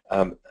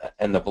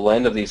 and the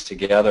blend of these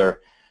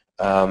together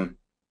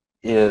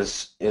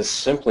is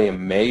simply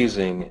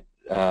amazing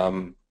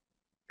at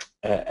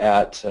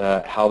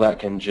how that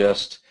can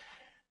just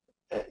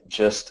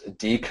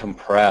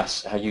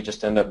decompress, how you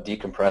just end up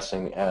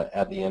decompressing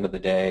at the end of the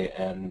day.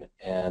 And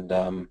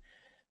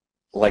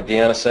like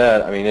Deanna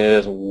said, I mean, it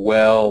is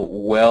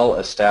well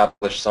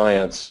established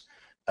science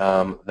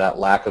that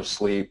lack of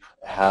sleep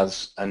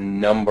has a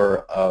number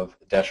of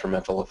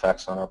detrimental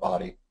effects on our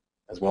body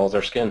as well as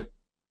our skin.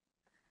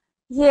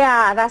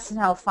 Yeah, that's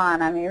no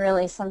fun. I mean,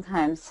 really,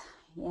 sometimes,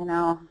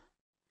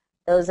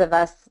 those of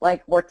us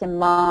like working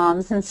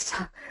moms and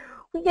stuff,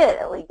 we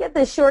get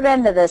the short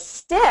end of the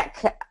stick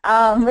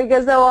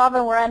because so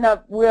often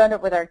we end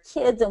up with our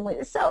kids,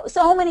 and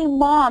so many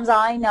moms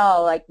I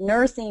know, like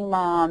nursing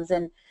moms,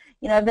 and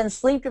have been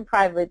sleep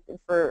deprived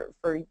for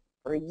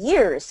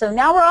years. So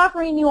now we're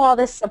offering you all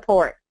this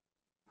support.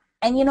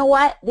 And you know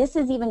what? This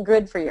is even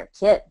good for your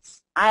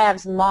kids. I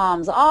have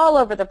moms all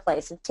over the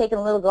place who've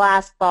taken little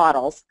glass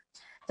bottles,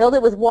 filled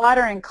it with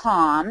water and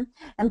Calm,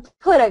 and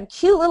put a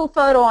cute little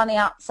photo on the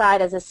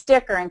outside as a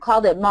sticker and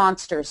called it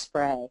Monster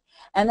Spray.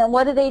 And then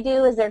what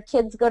do? As their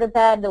kids go to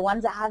bed, the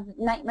ones that have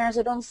nightmares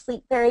or don't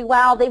sleep very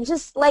well, they've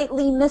just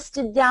slightly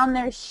misted down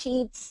their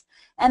sheets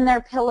and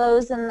their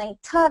pillows, and they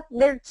tuck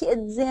their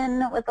kids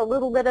in with a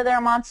little bit of their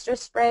Monster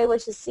Spray,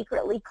 which is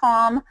secretly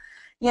calm,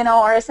 you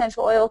know, or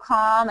essential oil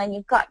calm, and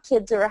you've got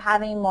kids who are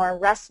having more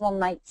restful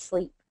night's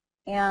sleep.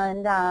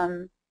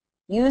 And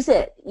use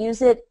it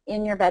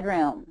in your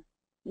bedroom,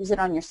 use it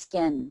on your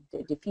skin,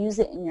 diffuse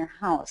it in your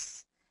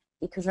house,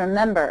 because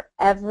remember,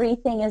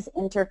 everything is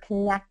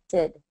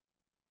interconnected,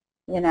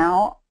 you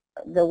know.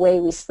 The way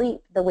we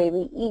sleep, the way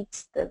we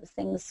eat, the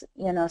things,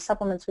 you know,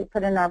 supplements we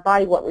put in our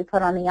body, what we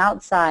put on the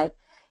outside.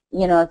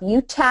 You know, if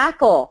you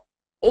tackle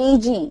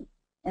aging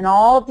in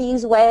all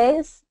these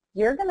ways,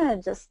 you're going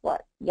to just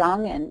look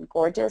young and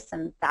gorgeous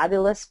and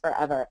fabulous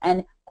forever.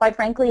 And quite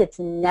frankly, it's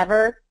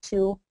never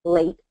too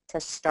late to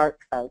start,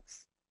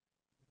 folks.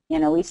 You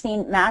know, we've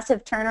seen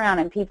massive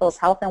turnaround in people's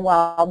health and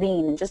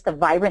well-being and just the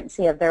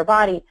vibrancy of their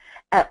body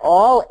at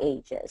all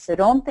ages. So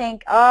don't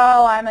think,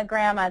 oh, I'm a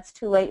grandma, it's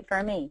too late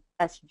for me.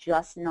 That's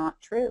just not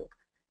true.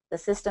 The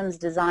system's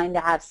designed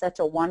to have such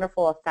a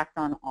wonderful effect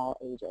on all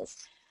ages.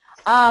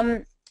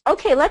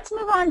 Okay, let's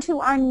move on to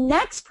our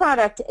next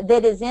product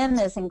that is in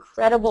this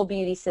incredible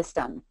beauty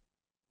system,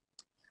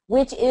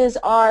 which is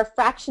our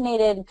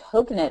fractionated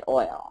coconut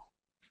oil.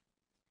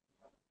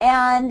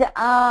 And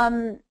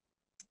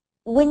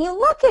when you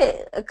look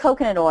at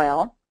coconut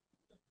oil,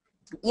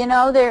 you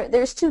know,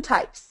 there's two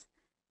types.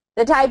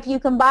 The type you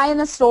can buy in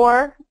the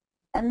store,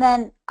 and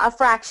then a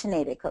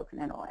fractionated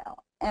coconut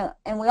oil.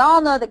 And we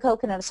all know that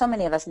coconut, so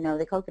many of us know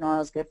that coconut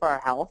oil is good for our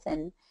health.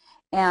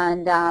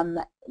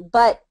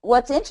 But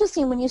what's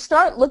interesting, when you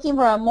start looking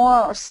for a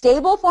more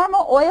stable form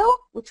of oil,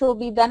 which will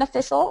be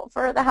beneficial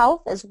for the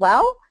health as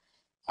well,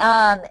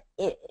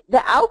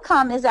 the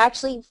outcome is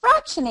actually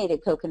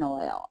fractionated coconut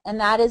oil, and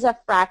that is a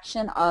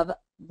fraction of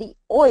the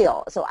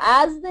oil. So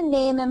as the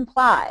name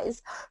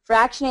implies,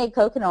 fractionated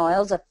coconut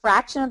oil is a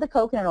fraction of the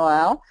coconut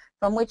oil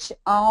from which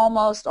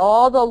almost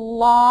all the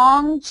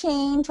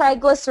long-chain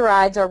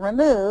triglycerides are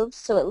removed,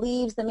 so it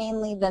leaves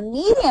mainly the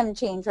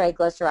medium-chain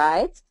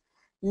triglycerides,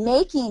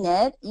 making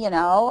it, you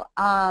know,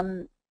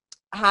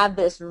 have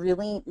this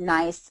really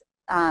nice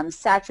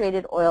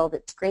saturated oil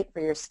that's great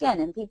for your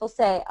skin. And people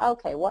say,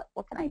 okay, what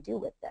can I do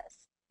with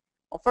this?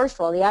 Well, first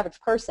of all, the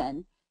average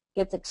person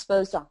gets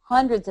exposed to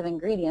hundreds of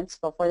ingredients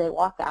before they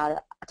walk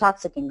out,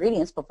 toxic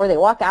ingredients, before they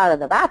walk out of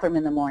the bathroom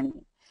in the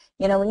morning.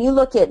 You know, when you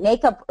look at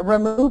makeup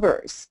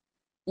removers,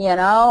 you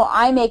know,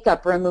 eye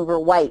makeup remover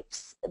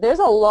wipes, there's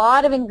a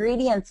lot of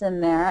ingredients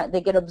in there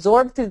that get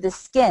absorbed through the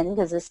skin,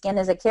 because the skin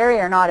is a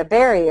carrier, not a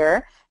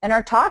barrier, and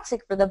are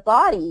toxic for the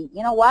body.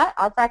 You know what?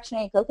 Our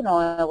fractionated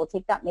coconut oil will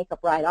take that makeup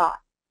right off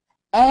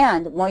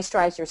and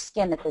moisturize your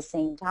skin at the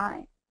same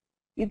time.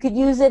 You could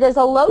use it as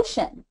a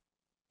lotion.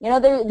 You know,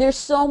 there's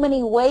so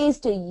many ways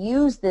to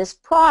use this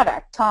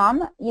product.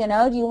 Tom, you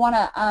know, do you want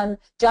to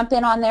jump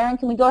in on there? And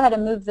can we go ahead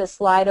and move the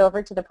slide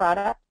over to the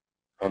product?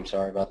 I'm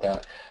sorry about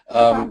that.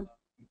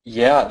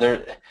 Yeah,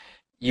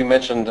 you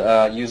mentioned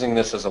using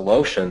this as a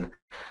lotion.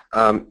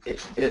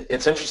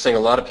 It's interesting. A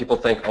lot of people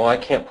think, oh, I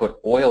can't put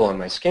oil on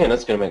my skin.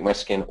 It's going to make my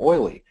skin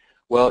oily.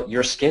 Well,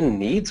 your skin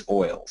needs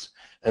oils.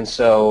 And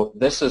so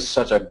this is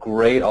such a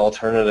great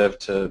alternative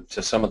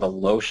to some of the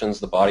lotions,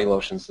 the body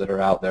lotions that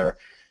are out there,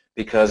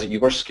 because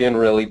your skin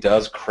really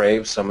does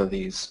crave some of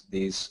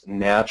these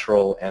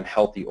natural and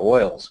healthy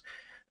oils.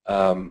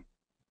 And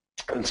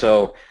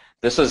so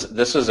this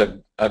is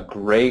a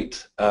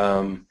great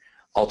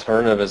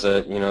alternative as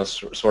a, you know,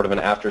 sort of an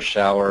after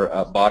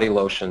shower body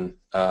lotion.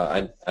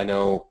 I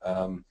know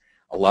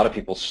a lot of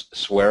people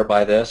swear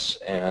by this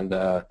and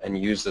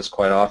use this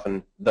quite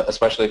often,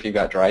 especially if you've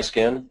got dry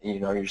skin.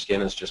 You know, your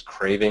skin is just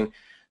craving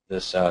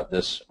this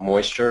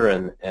moisture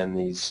and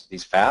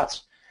these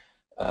fats.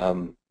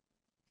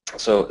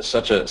 So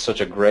such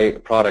a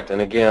great product.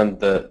 And again,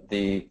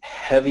 the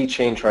heavy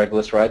chain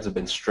triglycerides have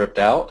been stripped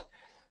out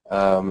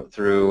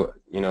through,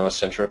 you know, a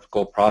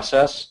centrifugal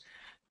process.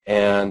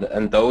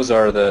 And those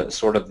are the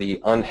sort of the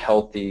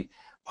unhealthy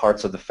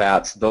parts of the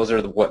fats. Those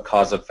are what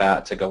cause a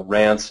fat to go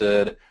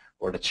rancid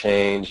or to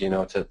change, you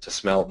know, to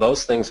smell.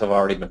 Those things have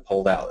already been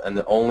pulled out, and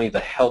only the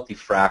healthy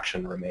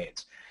fraction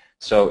remains.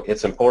 So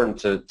it's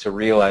important to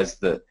realize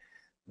that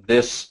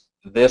this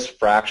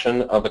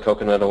fraction of the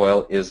coconut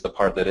oil is the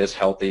part that is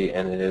healthy,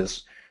 and it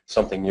is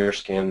something your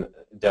skin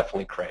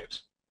definitely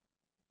craves.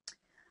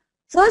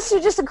 So let's do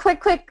just a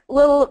quick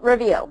little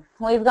review.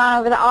 We've gone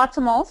over the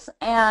optimals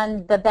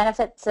and the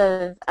benefits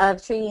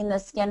of treating the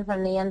skin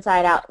from the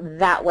inside out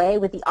that way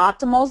with the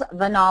optimals,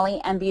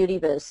 Vanali, and Beauty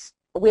Boost,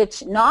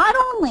 which not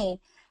only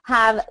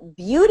have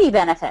beauty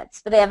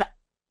benefits, but they have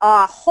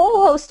a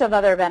whole host of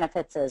other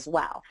benefits as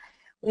well.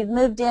 We've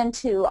moved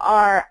into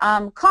our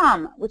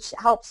Calm, which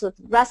helps with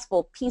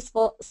restful,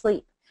 peaceful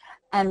sleep.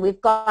 And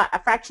we've got a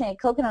fractionated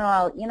coconut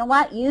oil. You know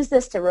what? Use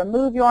this to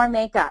remove your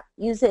makeup.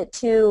 Use it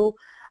to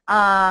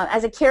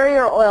as a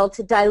carrier oil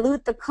to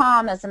dilute the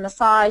Calm as a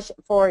massage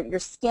for your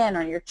skin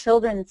or your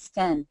children's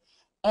skin.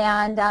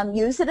 And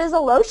use it as a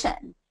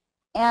lotion.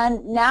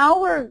 And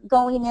now we're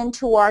going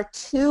into our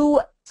two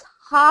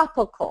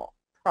topical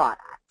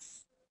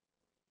products.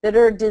 that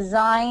are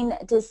designed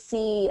to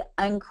see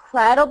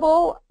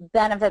incredible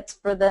benefits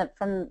for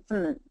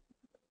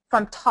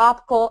from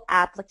topical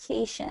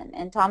application.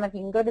 And Tom, if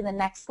you can go to the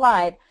next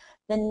slide,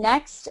 the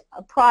next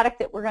product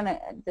that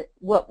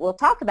what we'll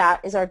talk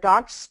about is our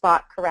dark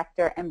spot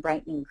corrector and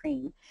brightening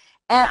cream.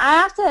 And I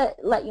have to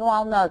let you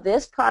all know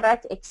this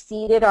product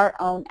exceeded our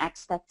own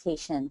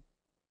expectation.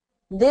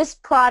 This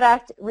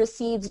product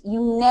receives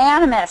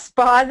unanimous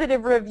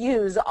positive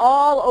reviews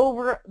all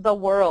over the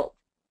world.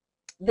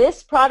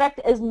 This product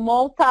is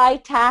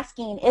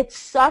multitasking. It's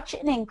such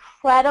an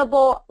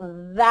incredible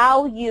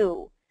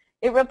value.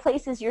 It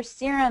replaces your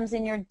serums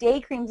and your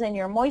day creams and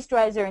your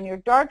moisturizer and your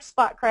dark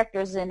spot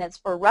correctors, and it's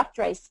for rough,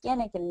 dry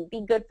skin. It can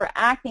be good for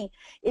acne.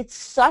 It's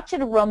such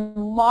a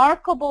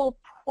remarkable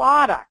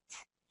product.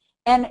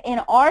 And in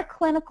our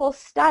clinical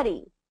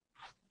study,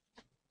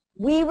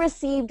 we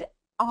received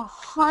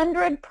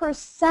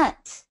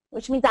 100%,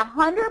 which means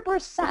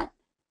 100%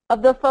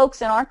 of the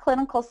folks in our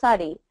clinical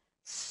study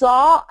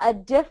saw a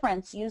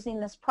difference using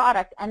this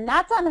product, and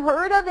that's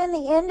unheard of in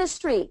the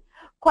industry.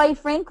 Quite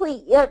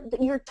frankly,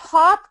 your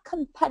top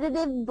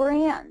competitive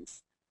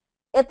brands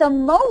at the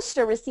most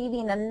are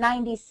receiving a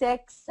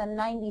 96 and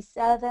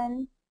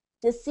 97.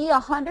 To see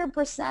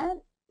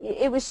 100%,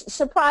 it was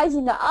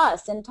surprising to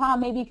us. And Tom,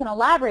 maybe you can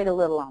elaborate a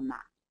little on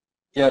that.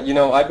 Yeah, you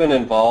know, I've been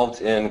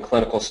involved in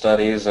clinical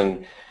studies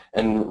and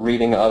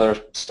reading other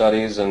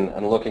studies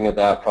and looking at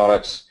that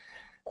products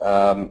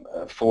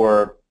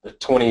for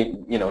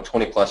 20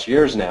 plus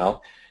years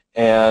now,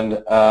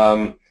 and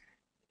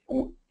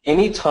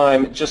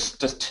anytime, just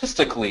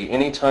statistically,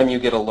 anytime you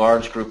get a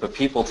large group of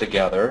people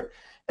together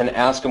and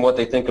ask them what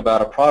they think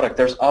about a product,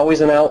 there's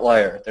always an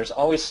outlier. There's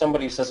always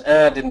somebody who says,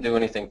 it didn't do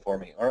anything for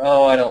me, or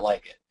oh, I don't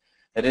like it.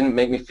 It didn't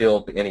make me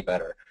feel any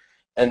better.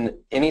 And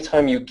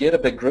anytime you get a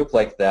big group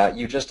like that,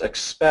 you just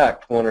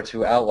expect one or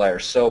two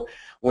outliers. So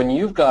when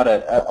you've got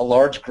a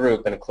large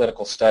group in a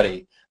clinical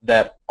study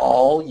that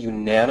all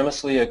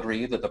unanimously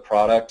agree that the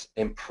product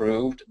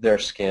improved their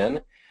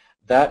skin,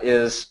 that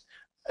is,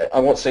 I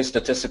won't say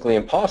statistically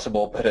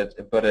impossible,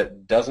 but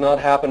it does not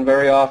happen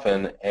very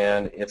often,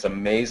 and it's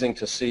amazing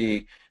to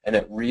see, and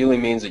it really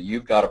means that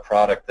you've got a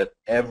product that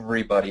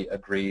everybody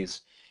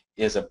agrees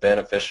is a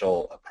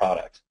beneficial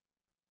product.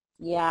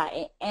 Yeah,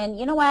 and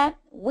you know what?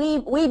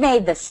 We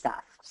made this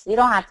stuff, so you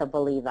don't have to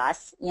believe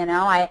us. You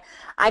know,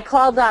 I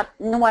called up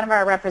one of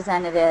our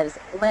representatives,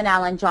 Lynn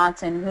Allen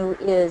Johnson, who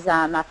is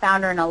a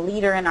founder and a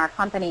leader in our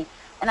company,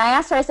 and I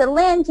asked her, I said,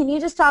 Lynn, can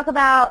you just talk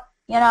about,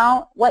 you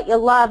know, what you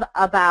love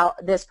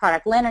about this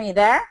product? Lynn, are you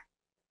there?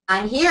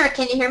 I'm here.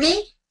 Can you hear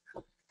me?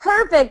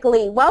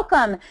 Perfectly.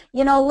 Welcome.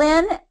 You know,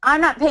 Lynn, I'm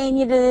not paying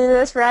you to do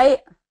this, right?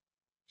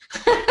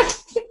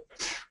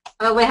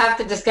 Well, we have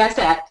to discuss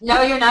that.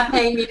 No, you're not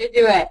paying me to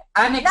do it.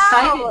 I'm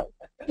excited.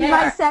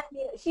 No.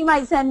 She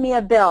might send me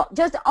a bill.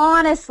 Just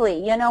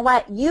honestly, you know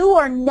what? You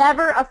are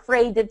never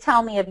afraid to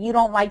tell me if you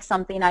don't like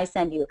something I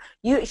send you.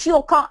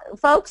 She'll call,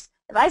 folks,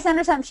 if I send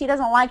her something she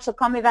doesn't like, she'll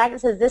call me back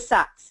and says, this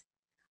sucks.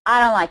 I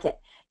don't like it.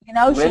 You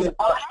know, Lynn, she's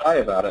honest. Shy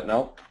about it,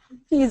 no?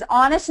 She's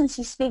honest and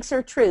she speaks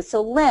her truth.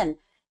 So, Lynn,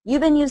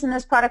 you've been using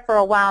this product for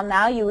a while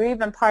now. You were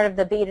even part of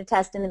the beta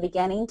test in the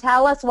beginning.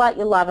 Tell us what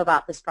you love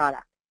about this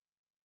product.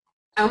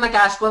 Oh my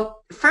gosh.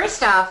 Well,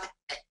 first off,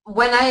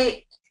 when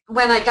I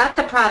got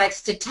the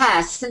products to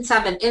test, since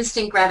I'm an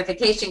instant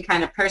gratification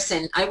kind of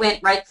person, I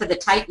went right for the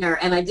tightener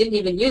and I didn't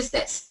even use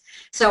this.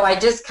 So I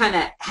just kind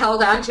of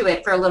held on to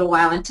it for a little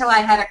while until I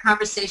had a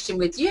conversation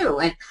with you.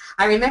 And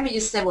I remember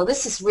you said, well,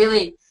 this is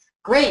really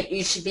great.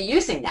 You should be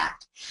using that.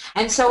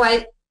 And so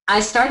I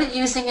started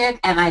using it,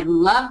 and I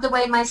loved the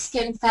way my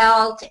skin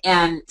felt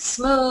and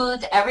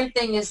smooth.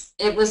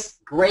 It was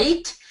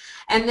great.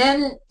 And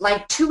then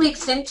like 2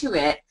 weeks into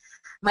it,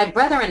 my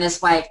brother and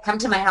his wife come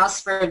to my house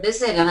for a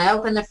visit, and I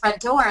open the front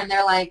door, and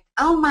they're like,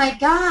 oh my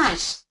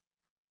gosh,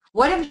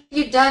 what have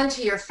you done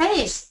to your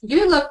face?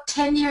 You look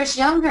 10 years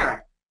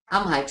younger.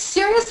 I'm like,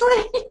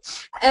 seriously?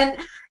 And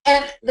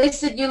they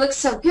said, you look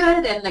so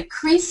good, and the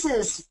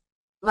creases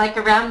like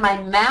around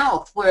my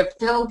mouth were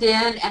filled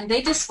in, and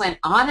they just went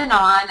on,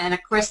 and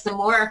of course the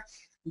more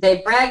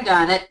they bragged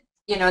on it,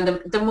 you know,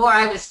 the more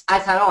I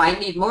thought, oh, I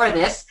need more of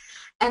this.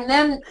 And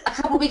then a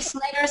couple weeks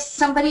later,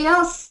 somebody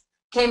else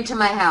came to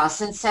my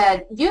house and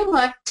said, you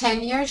look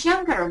 10 years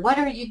younger. What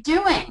are you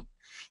doing?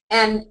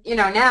 And, you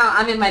know, now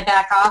I'm in my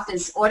back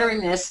office ordering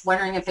this,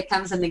 wondering if it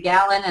comes in the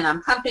gallon, and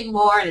I'm pumping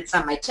more, and it's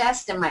on my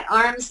chest and my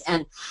arms,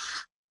 and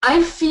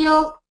I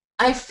feel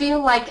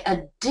like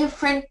a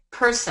different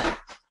person.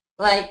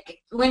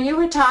 Like when you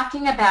were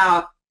talking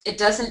about it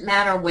doesn't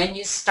matter when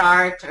you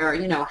start or,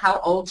 you know,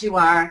 how old you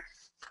are,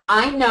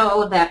 I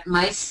know that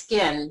my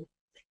skin,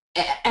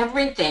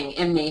 everything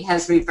in me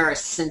has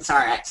reversed since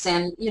ARIIX,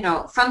 and you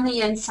know, from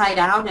the inside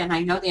out, and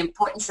I know the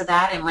importance of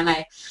that. And when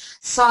I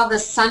saw the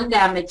sun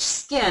damaged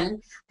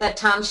skin that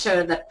Tom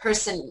showed the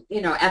person,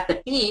 you know, at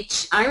the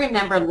beach, I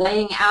remember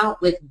laying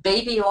out with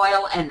baby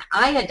oil and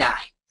iodine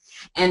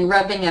and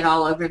rubbing it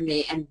all over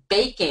me and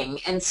baking.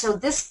 And so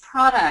this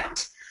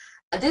product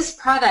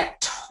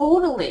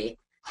totally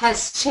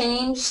has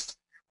changed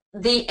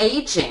the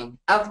aging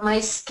of my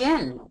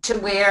skin to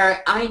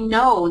where I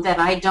know that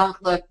I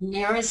don't look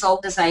near as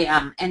old as I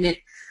am. And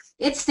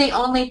it's the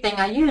only thing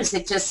I use.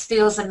 It just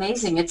feels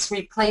amazing. It's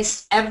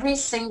replaced every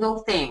single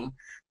thing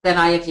that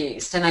I have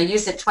used. And I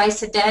use it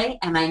twice a day,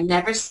 and I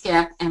never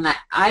skip. And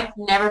I've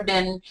never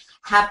been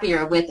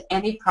happier with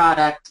any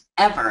product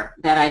ever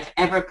that I've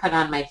ever put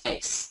on my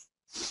face.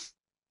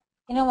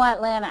 You know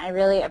what, Lynn? I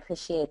really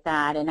appreciate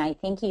that, and I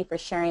thank you for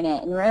sharing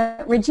it.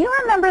 And do you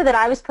remember that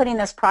I was putting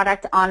this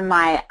product on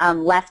my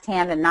left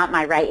hand and not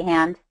my right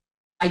hand?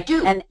 I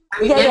do. And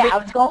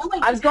I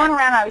was going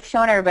around. I was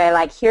showing everybody,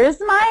 like, here's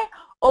my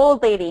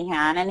old lady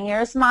hand, and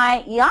here's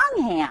my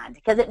young hand,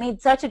 because it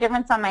made such a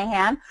difference on my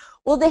hand.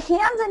 Well, the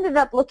hands ended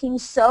up looking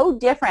so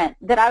different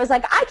that I was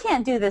like, I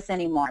can't do this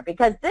anymore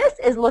because this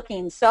is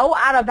looking so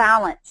out of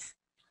balance.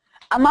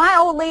 My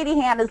old lady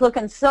hand is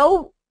looking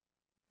so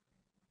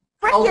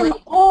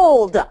freaking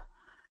old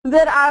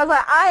that I was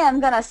like, I am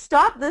going to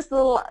stop this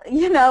little,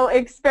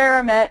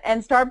 experiment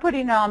and start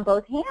putting it on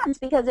both hands,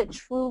 because it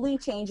truly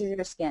changes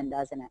your skin,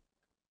 doesn't it?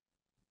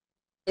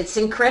 It's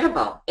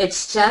incredible.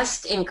 It's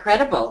just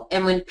incredible.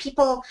 And when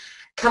people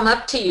come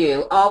up to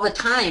you all the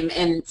time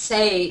and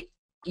say,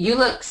 you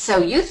look so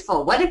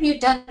youthful, what have you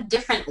done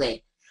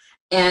differently?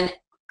 And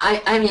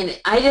I mean,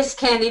 I just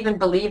can't even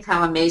believe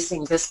how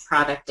amazing this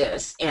product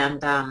is.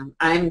 And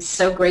I'm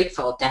so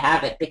grateful to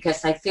have it,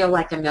 because I feel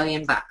like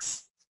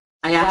 $1,000,000.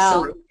 I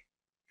absolutely.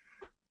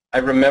 I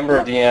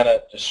remember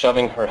Deanna just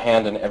shoving her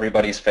hand in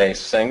everybody's face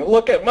saying,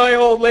 look at my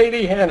old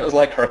lady hand. It was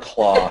like her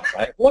claw,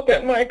 right? Look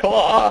at my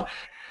claw.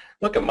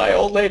 Look at my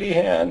old lady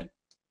hand.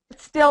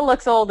 It still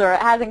looks older.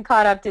 It hasn't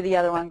caught up to the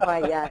other one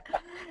quite yet.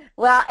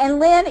 Well, and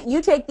Lynn,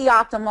 you take the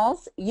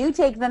Optimals, you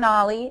take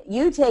Vinali,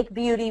 you take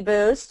Beauty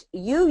Boost.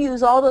 You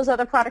use all those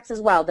other products as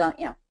well, don't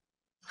you?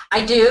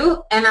 I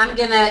do, and I'm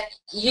going to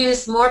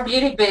use more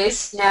Beauty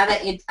Boost now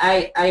that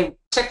I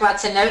took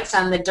lots of notes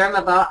on the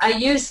Dermaball. I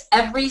use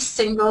every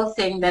single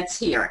thing that's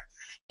here.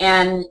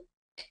 And,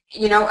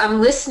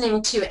 I'm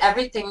listening to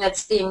everything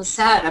that's being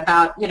said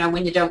about,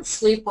 when you don't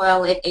sleep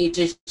well, it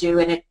ages you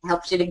and it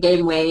helps you to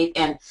gain weight,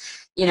 and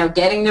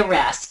getting the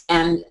rest.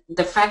 And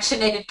the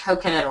fractionated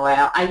coconut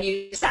oil, I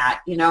use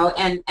that,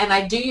 and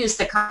I do use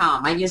the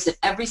Calm. I use it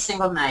every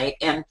single night,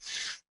 and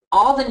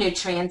all the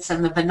nutrients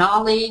and the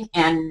Vinali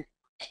and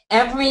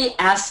every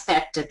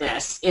aspect of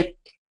this, it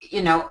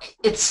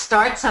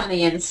starts on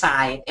the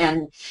inside,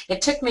 and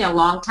it took me a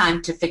long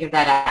time to figure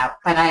that out.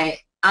 But I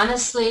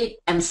honestly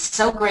am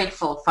so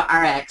grateful for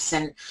ARIIX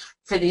and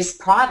for these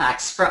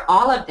products, for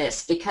all of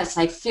this, because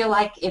I feel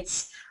like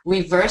it's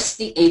reversed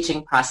the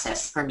aging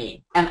process for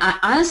me. And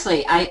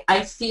honestly,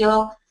 I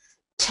feel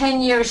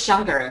 10 years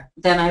younger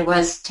than I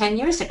was 10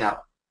 years ago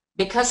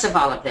because of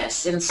all of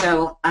this. And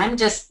so I'm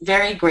just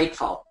very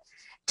grateful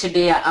to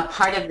be a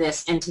part of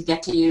this and to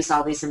get to use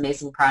all these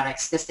amazing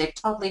products, because they've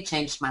totally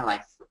changed my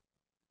life.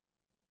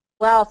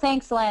 Well,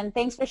 thanks, Lynn.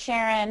 Thanks for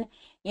sharing.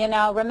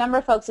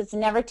 Remember, folks, it's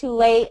never too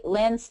late.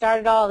 Lynn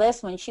started all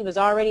this when she was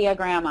already a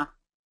grandma.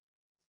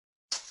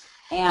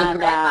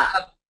 And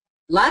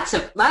lots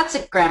of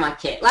grandma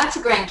kids, lots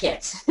of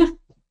grandkids.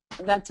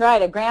 That's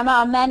right, a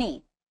grandma of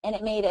many, and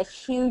it made a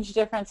huge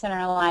difference in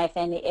her life.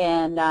 And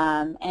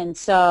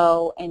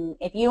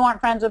if you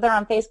aren't friends with her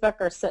on Facebook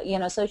or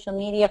social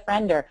media,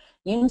 friend her.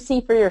 You can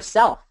see for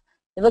yourself.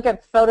 You look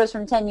at photos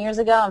from 10 years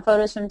ago and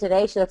photos from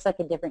today, she looks like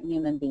a different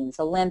human being.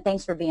 So, Lynn,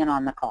 thanks for being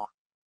on the call.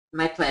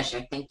 My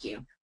pleasure. Thank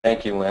you.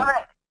 Thank you, Lynn. All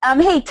right.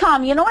 Hey,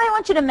 Tom, you know what I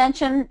want you to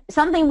mention?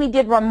 Something we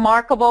did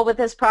remarkable with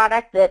this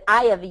product that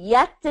I have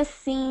yet to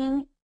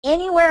see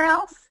anywhere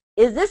else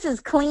is this is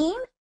clean,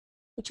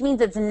 which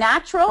means it's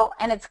natural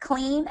and it's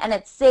clean and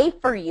it's safe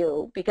for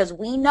you, because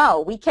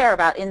we care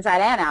about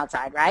inside and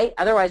outside, right?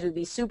 Otherwise, we'd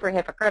be super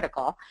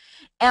hypocritical.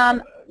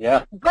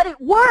 Yeah. But it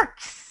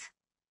works.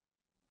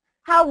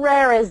 How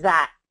rare is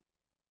that?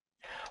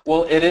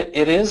 Well, it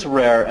is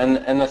rare,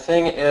 and the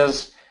thing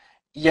is,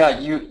 yeah,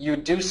 you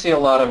do see a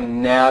lot of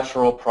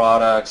natural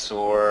products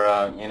or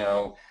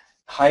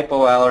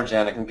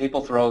hypoallergenic, and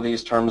people throw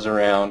these terms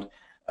around,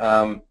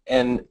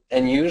 and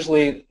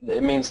usually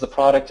it means the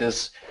product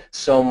is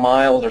so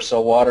mild or so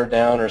watered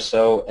down or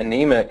so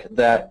anemic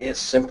that it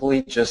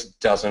simply just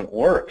doesn't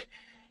work.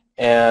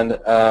 And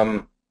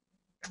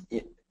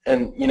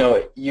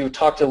you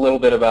talked a little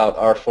bit about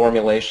our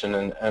formulation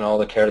and all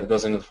the care that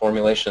goes into the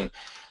formulation.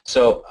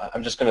 So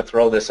I'm just going to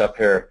throw this up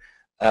here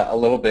a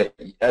little bit.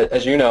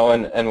 As you know,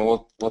 and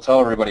we'll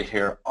tell everybody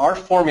here, our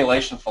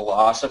formulation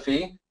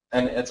philosophy,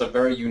 and it's a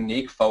very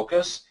unique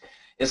focus,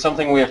 is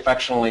something we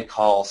affectionately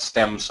call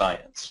STEM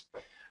science,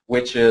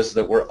 which is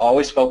that we're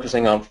always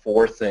focusing on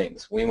 4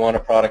 things. We want a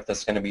product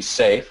that's going to be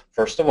safe,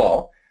 first of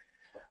all,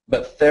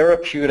 but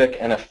therapeutic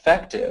and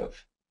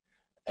effective.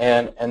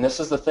 And this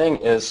is the thing,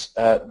 is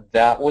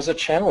that was a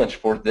challenge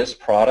for this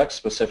product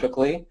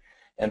specifically,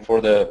 and for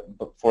the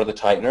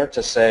tightener,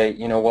 to say,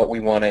 you know what, we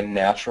want a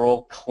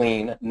natural,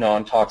 clean,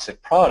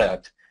 non-toxic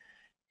product,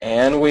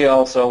 and we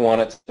also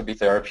want it to be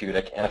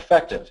therapeutic and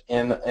effective.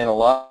 In a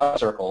lot of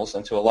circles,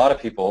 and to a lot of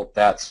people,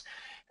 that's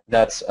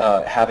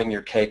having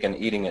your cake and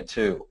eating it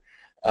too.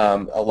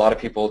 A lot of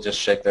people just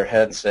shake their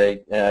head and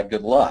say,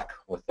 good luck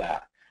with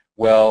that.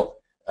 Well,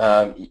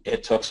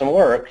 it took some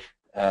work,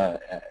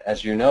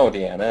 as you know,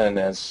 Deanna, and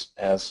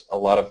as a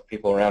lot of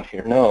people around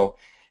here know,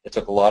 it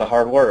took a lot of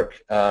hard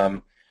work,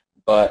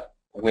 but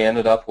we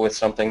ended up with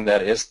something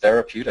that is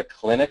therapeutic,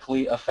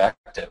 clinically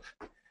effective,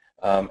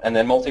 and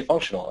then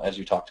multifunctional, as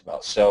you talked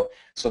about. So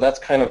that's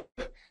kind of,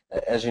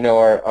 as you know,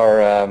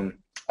 our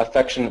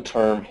affectionate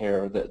term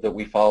here that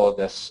we follow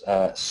this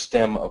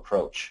STEM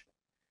approach.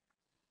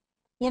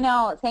 You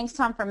know, thanks,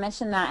 Tom, for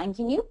mentioning that. And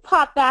can you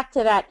pop back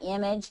to that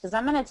image? Because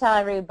I'm going to tell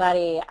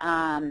everybody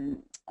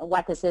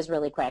what this is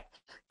really quick.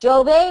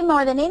 Jouve,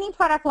 more than any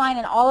product line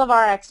in all of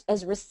ARIIX,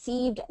 has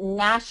received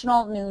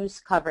national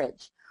news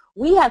coverage.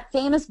 We have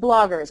famous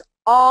bloggers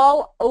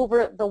all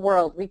over the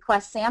world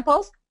request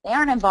samples. They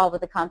aren't involved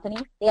with the company.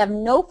 They have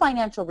no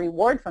financial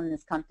reward from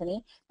this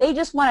company. They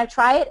just want to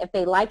try it. If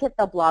they like it,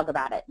 they'll blog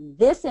about it.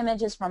 This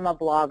image is from a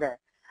blogger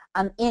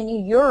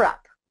in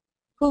Europe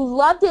who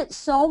loved it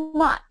so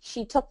much,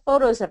 she took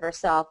photos of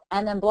herself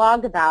and then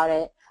blogged about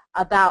it,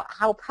 about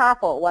how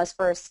powerful it was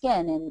for her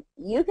skin. And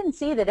you can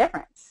see the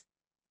difference.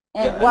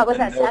 And yeah, what was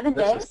that, 7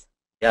 days?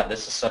 Yeah,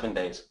 this is 7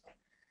 days,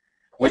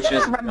 which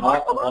is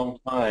not a long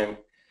time.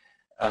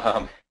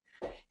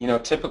 You know,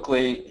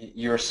 typically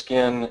your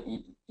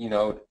skin, you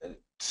know,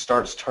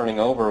 starts turning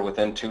over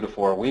within 2 to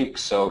 4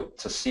 weeks. So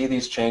to see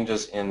these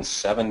changes in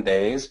 7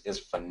 days is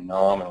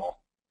phenomenal.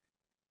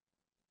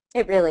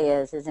 It really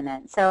is, isn't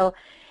it? So,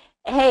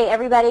 hey,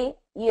 everybody,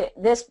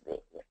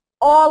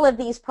 all of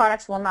these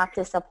products will not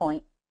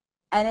disappoint.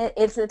 And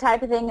it's the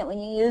type of thing that when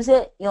you use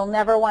it, you'll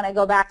never want to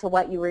go back to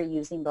what you were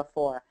using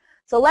before.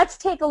 So let's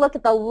take a look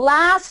at the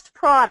last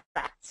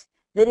product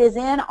that is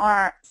in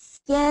our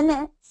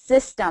skin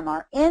system,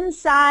 our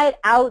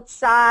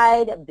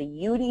inside-outside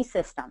beauty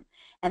system.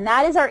 And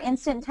that is our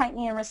instant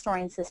tightening and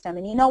restoring system.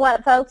 And you know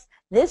what, folks?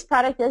 This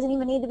product doesn't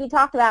even need to be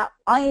talked about.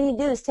 All you need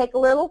to do is take a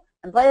little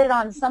and put it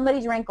on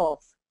somebody's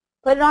wrinkles.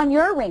 Put it on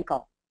your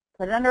wrinkle.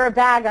 Put it under a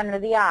bag under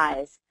the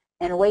eyes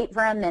and wait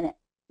for a minute,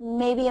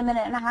 maybe a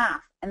minute and a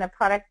half, and the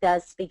product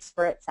speaks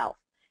for itself.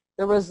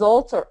 The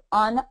results are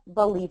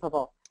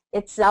unbelievable.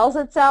 It sells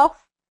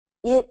itself.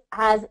 It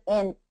has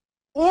an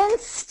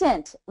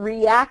instant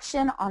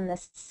reaction on the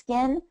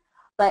skin,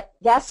 but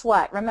guess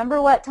what?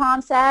 Remember what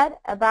Tom said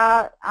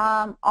about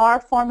our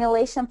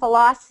formulation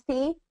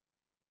philosophy?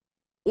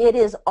 It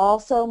is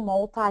also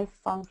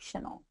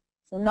multifunctional.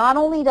 So not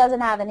only does it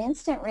have an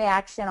instant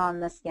reaction on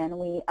the skin,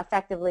 we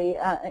effectively,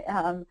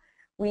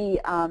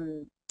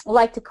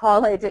 like to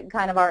call it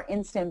kind of our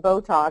instant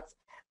Botox,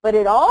 but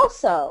it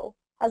also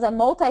has a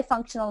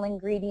multifunctional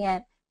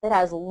ingredient that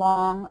has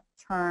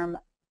long-term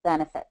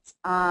benefits.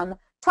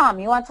 Tom,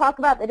 you want to talk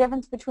about the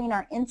difference between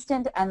our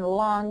instant and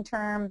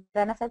long-term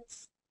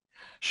benefits?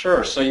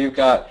 Sure. So you've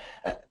got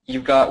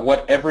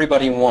what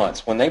everybody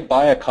wants. When they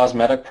buy a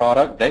cosmetic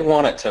product, they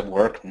want it to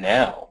work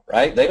now,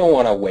 right? They don't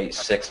want to wait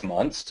 6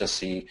 months to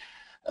see,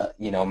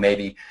 you know,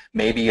 maybe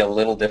a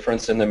little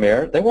difference in the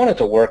mirror. They want it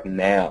to work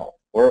now.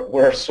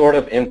 We're sort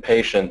of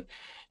impatient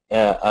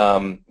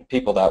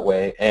people that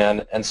way,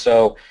 and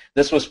so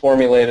this was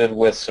formulated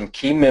with some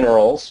key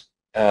minerals,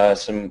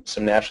 some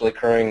naturally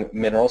occurring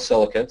mineral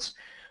silicates,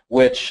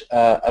 which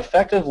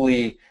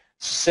effectively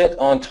sit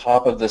on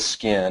top of the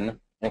skin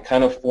and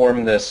kind of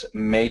form this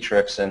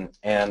matrix and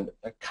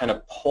kind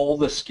of pull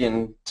the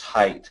skin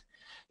tight.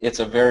 It's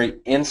a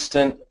very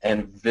instant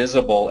and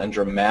visible and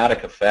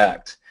dramatic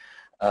effect,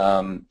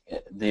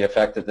 the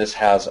effect that this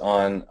has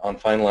on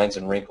fine lines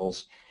and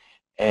wrinkles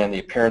and the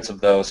appearance of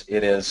those.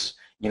 It is,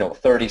 you know,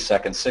 30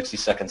 seconds, 60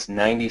 seconds,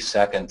 90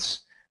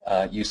 seconds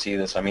you see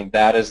this. I mean,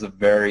 that is the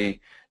very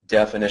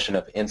definition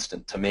of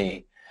instant to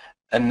me.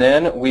 And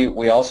then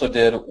we also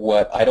did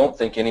what I don't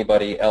think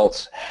anybody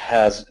else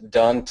has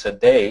done to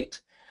date,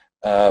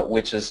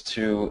 which is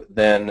to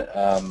then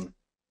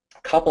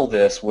couple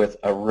this with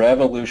a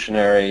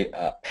revolutionary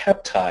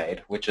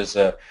peptide, which is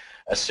a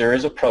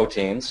series of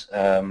proteins,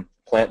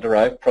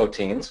 plant-derived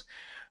proteins,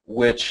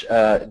 which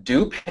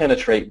do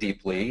penetrate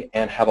deeply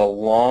and have a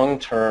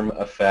long-term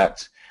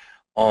effect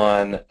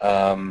on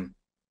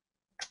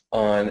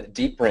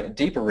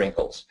deeper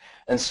wrinkles.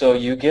 And so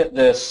you get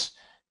this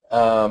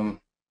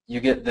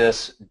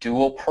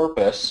dual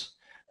purpose.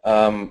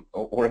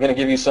 We're going to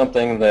give you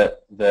something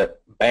that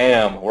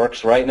bam,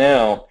 works right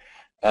now,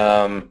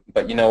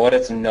 but you know what?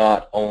 It's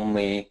not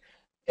only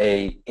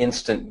a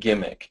instant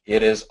gimmick.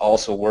 It is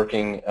also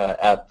working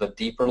at the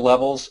deeper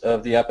levels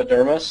of the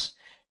epidermis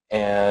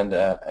and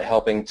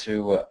helping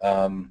to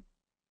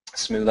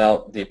smooth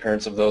out the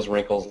appearance of those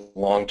wrinkles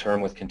long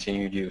term with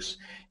continued use.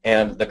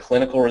 And the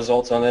clinical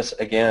results on this,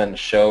 again,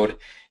 showed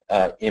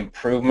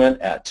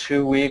improvement at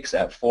 2 weeks,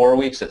 at 4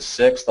 weeks, at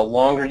 6. The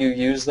longer you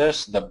use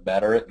this, the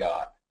better it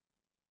got.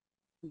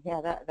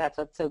 Yeah, that's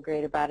what's so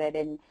great about it.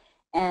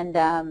 And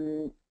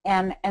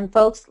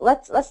folks,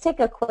 let's take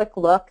a quick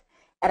look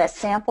at a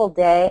sample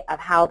day of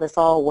how this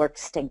all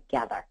works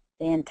together,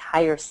 the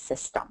entire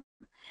system.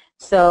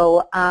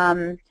 So,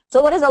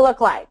 so what does it look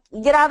like?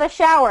 You get out of the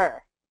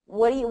shower.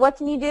 what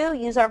can you do?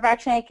 Use our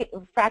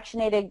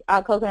fractionated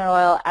coconut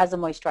oil as a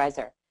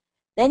moisturizer.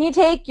 Then you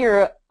take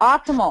your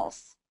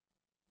optimals,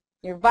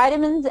 your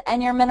vitamins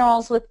and your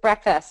minerals with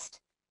breakfast.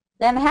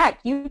 Then heck,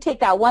 you take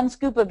that 1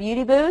 scoop of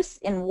Beauty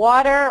Boost in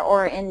water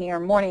or in your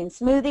morning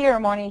smoothie or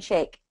morning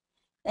shake.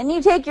 Then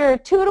you take your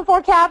 2 to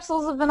 4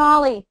 capsules of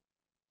Phenol.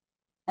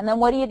 And then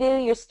what do?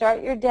 You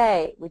start your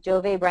day with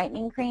Jouve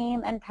Brightening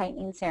Cream and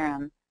Tightening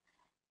Serum.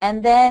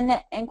 And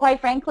then, and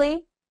quite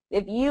frankly,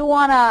 if you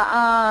want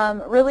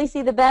to really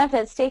see the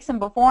benefits, take some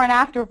before and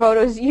after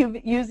photos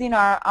using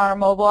our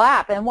mobile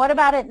app. And what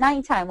about at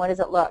nighttime? What does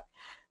it look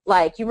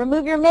like? You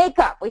remove your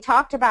makeup. We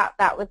talked about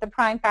that with the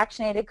prime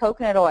fractionated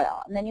coconut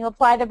oil. And then you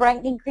apply the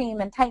brightening cream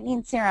and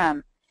tightening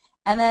serum.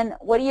 And then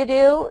what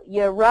do?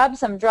 You rub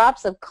some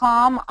drops of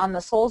Calm on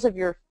the soles of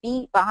your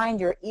feet, behind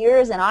your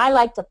ears, and I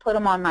like to put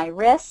them on my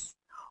wrists.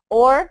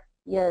 Or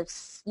you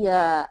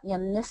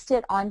mist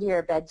it onto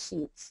your bed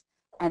sheets.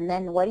 And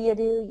then what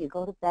do? You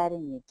go to bed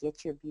and you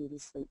get your beauty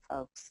sleep,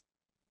 folks.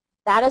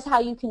 That is how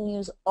you can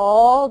use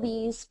all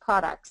these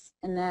products.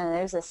 And then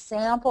there's a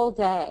sample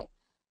day.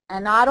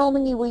 And not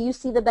only will you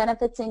see the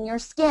benefits in your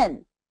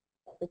skin,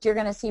 but you're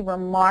going to see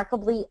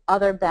remarkable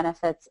other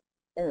benefits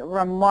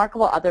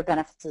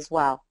as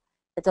well.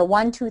 It's a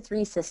 1, 2,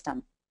 3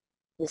 system.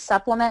 You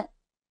supplement,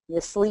 you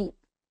sleep,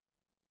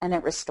 and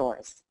it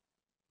restores.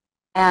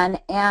 And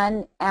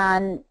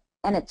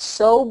it's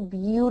so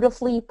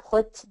beautifully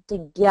put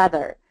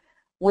together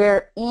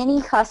where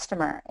any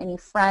customer, any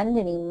friend,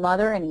 any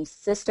mother, any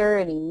sister,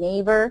 any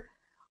neighbor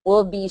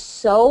will be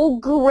so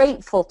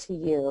grateful to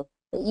you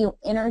that you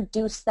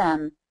introduce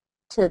them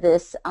to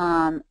this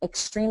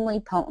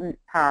extremely potent,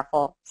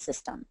 powerful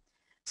system.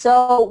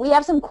 So we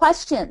have some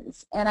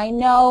questions, and I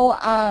know,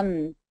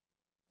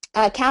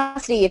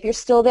 Cassidy, if you're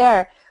still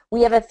there,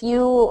 we have a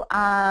few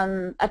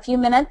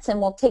minutes,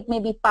 and we'll take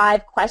maybe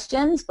 5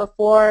 questions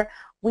before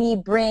we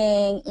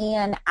bring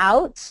Ian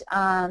out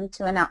to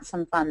announce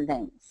some fun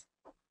things.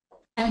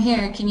 I'm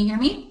here. Can you hear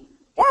me?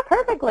 Yeah,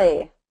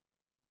 perfectly.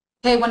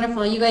 Okay,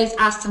 wonderful. You guys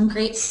asked some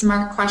great,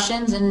 smart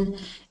questions, and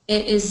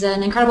it is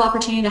an incredible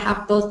opportunity to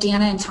have both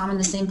Deanna and Tom in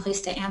the same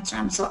place to answer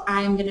them, so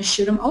I am going to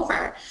shoot them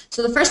over.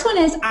 So the first one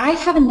is, I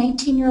have a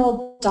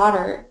 19-year-old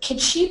daughter. Could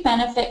she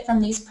benefit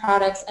from these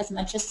products as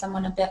much as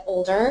someone a bit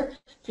older,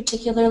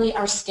 particularly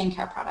our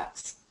skincare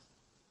products?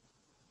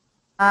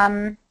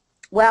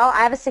 Well,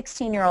 I have a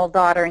 16-year-old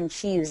daughter, and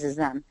she uses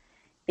them.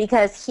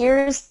 Because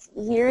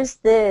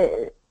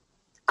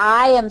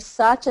I am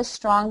such a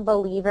strong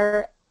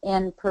believer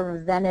in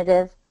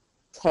preventative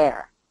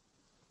care.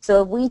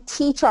 So if we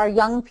teach our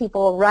young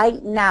people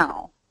right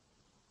now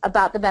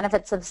about the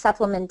benefits of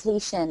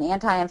supplementation,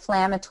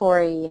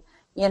 anti-inflammatory,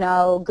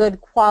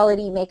 good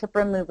quality makeup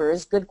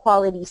removers, good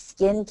quality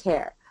skin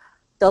care,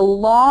 the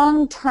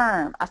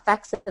long-term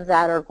effects of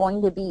that are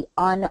going to be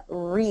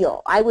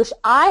unreal. I wish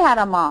I had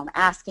a mom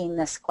asking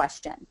this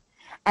question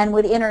and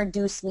would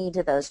introduce me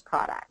to those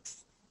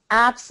products.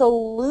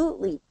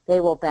 Absolutely, they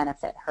will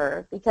benefit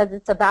her, because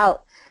it's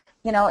about,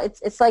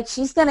 it's like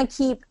she's going to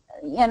keep,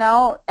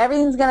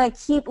 everything's going to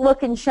keep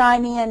looking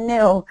shiny and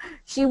new.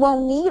 She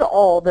won't need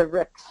all the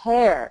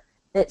repair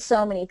that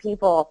so many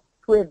people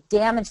who have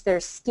damaged their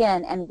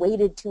skin and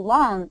waited too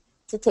long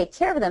to take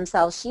care of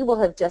themselves, she will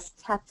have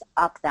just kept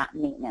up that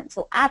maintenance.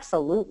 So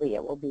absolutely,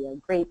 it will be a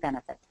great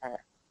benefit to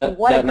her. That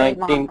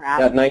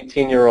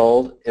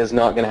 19-year-old is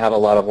not going to have a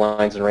lot of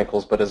lines and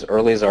wrinkles, but as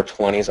early as our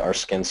 20s, our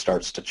skin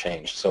starts to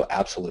change. So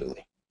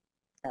absolutely.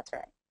 That's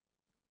right.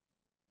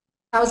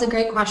 That was a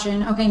great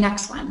question. Okay,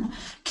 next one.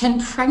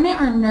 Can pregnant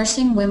or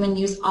nursing women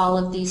use all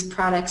of these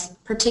products,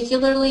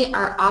 particularly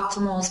our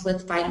optimals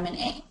with vitamin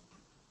A?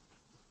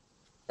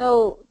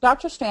 So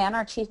Dr. Strand,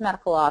 our Chief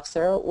Medical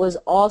Officer, was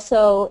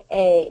also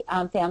a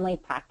family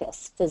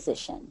practice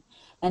physician,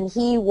 and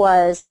he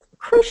was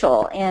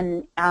crucial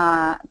and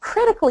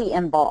critically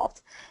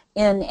involved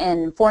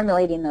in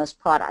formulating those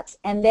products.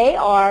 And they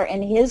are,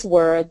 in his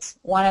words,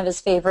 one of his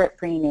favorite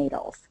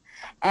prenatals.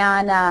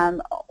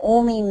 And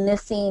only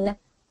missing,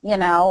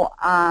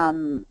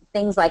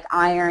 things like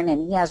iron,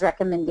 and he has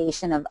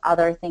recommendation of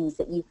other things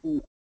that you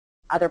can,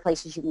 other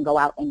places you can go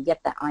out and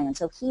get the iron.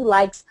 So he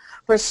likes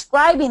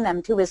prescribing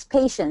them to his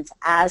patients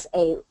as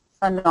a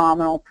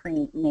phenomenal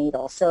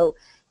prenatal. So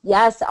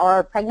yes,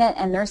 our pregnant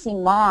and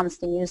nursing moms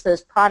can use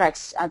those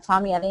products.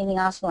 Tom, you have anything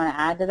else you want to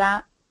add to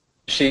that?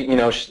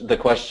 The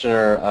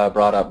questioner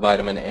brought up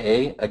vitamin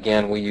A.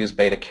 Again, we use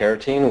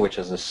beta-carotene, which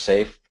is a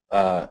safe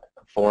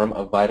form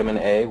of vitamin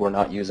A. We're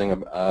not using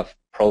a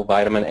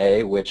provitamin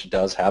A, which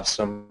does have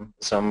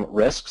some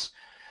risks.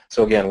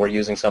 So again, we're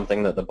using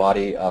something that the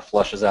body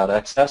flushes out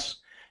excess,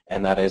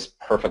 and that is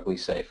perfectly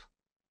safe.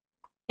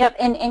 Yep,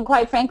 and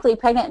quite frankly,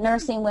 pregnant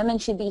nursing women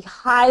should be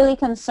highly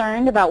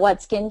concerned about what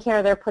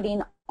skincare they're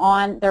putting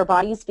on their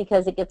bodies,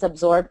 because it gets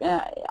absorbed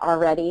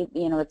already.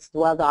 It's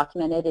well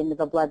documented into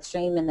the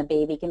bloodstream, and the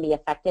baby can be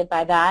affected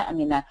by that. I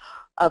mean, the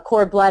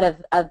cord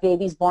blood of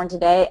babies born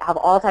today have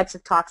all types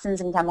of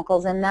toxins and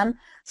chemicals in them.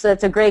 So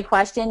it's a great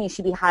question. You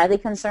should be highly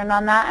concerned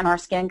on that, and our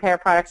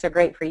skincare products are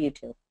great for you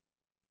too.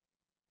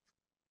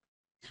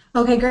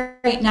 Okay,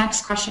 great.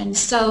 Next question.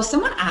 So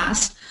someone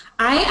asked,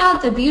 I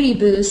add the Beauty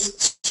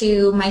Boost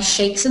to my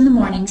shakes in the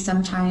morning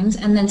sometimes,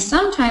 and then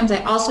sometimes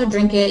I also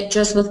drink it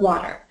just with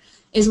water.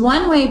 Is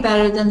one way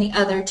better than the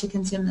other to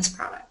consume this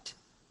product?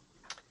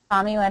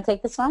 Tommy, you want to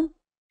take this one?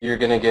 You're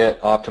going to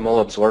get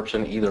optimal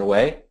absorption either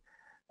way,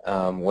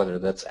 whether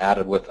that's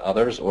added with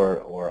others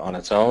or on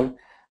its own.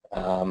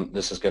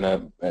 This is going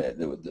to,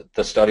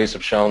 the studies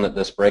have shown that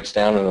this breaks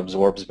down and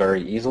absorbs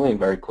very easily and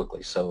very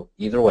quickly. So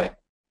either way.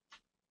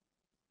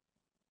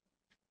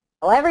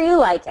 However you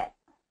like it.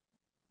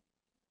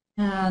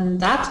 And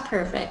that's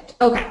perfect.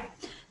 Okay,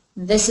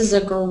 this is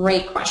a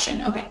great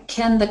question. Okay,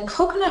 can the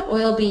coconut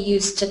oil be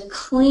used to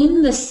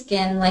clean the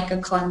skin like a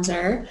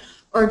cleanser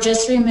or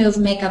just remove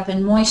makeup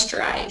and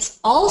moisturize?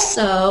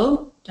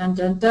 Also, dun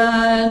dun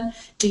dun,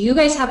 do you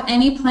guys have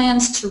any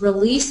plans to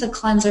release a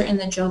cleanser in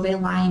the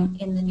Jouve line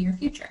in the near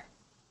future?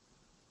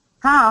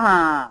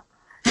 That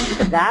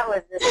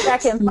was the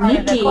second part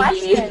of the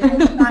question.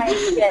 Just trying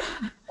to get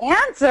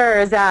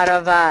answers out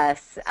of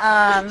us.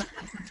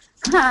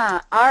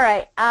 All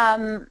right.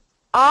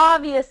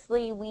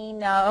 Obviously, we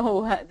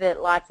know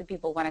that lots of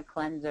people want a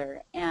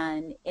cleanser,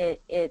 and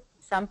at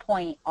some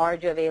point, our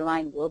Jouve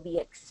line will be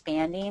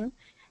expanding,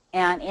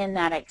 and in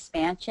that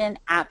expansion,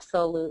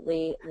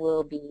 absolutely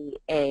will be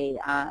a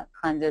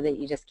cleanser that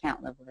you just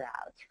can't live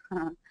without.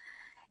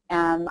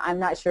 I'm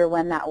not sure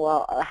when that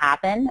will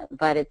happen,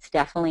 but it's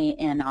definitely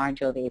in our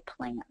Jouve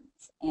plans.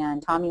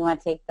 And Tom, you want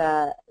to take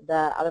the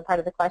other part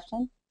of the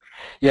question?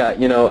 Yeah,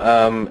 you know,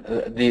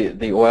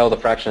 the oil, the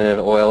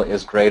fractionated oil,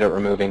 is great at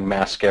removing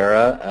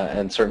mascara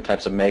and certain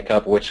types of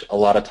makeup, which a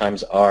lot of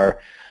times are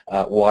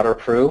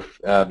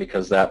waterproof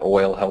because that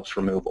oil helps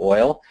remove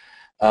oil.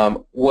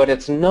 What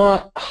it's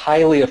not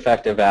highly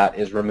effective at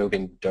is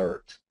removing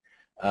dirt.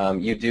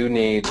 You do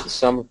need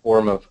some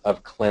form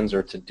of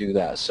cleanser to do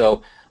that.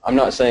 So I'm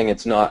not saying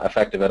it's not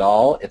effective at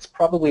all. It's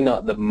probably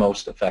not the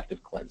most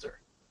effective cleanser.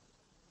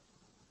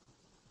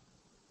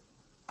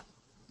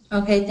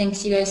 Okay,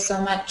 thanks you guys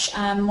so much.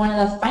 One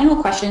of the final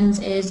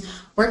questions is,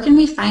 where can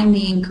we find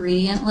the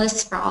ingredient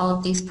lists for all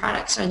of these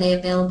products? Are they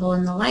available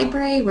in the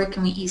library? Where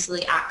can we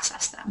easily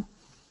access them?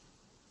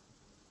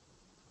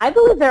 I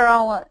believe they're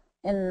all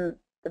in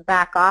the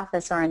back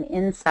office or an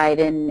inside,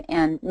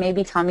 and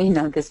maybe Tommy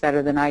knows this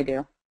better than I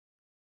do.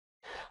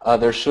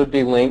 There should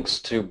be links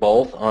to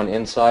both on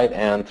Insight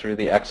and through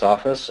the X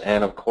office,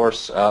 and of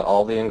course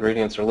all the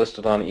ingredients are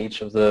listed on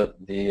each of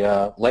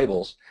the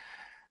labels.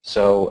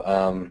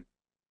 So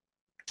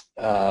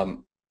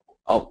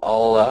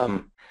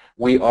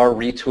we are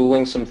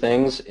retooling some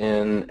things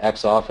in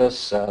X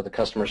office. The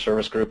customer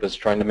service group is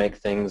trying to make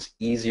things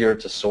easier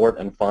to sort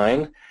and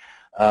find.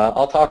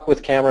 I'll talk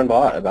with Cameron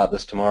Bott about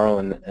this tomorrow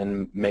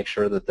and make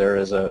sure that there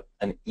is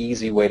an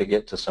easy way to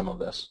get to some of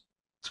this.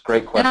 It's a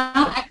great question.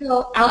 And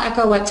I'll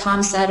echo what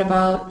Tom said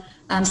about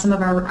some of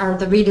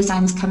the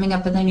redesigns coming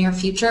up in the near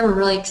future. We're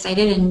really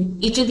excited,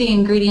 and each of the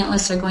ingredient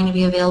lists are going to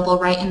be available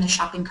right in the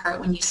shopping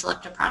cart when you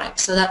select a product.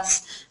 So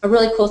that's a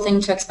really cool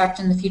thing to expect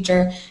in the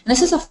future. And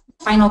this is a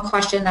final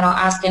question that I'll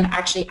ask, and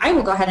actually I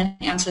will go ahead and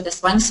answer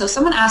this one. So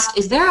someone asked,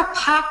 is there a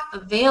pack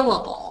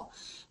available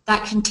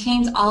that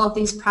contains all of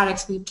these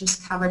products we've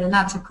just covered? And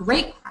that's a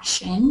great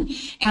question.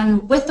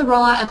 And with the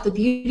rollout of the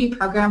beauty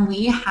program,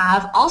 we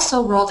have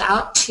also rolled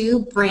out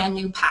 2 brand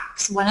new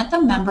packs. One at the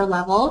member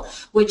level,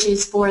 which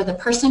is for the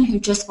person who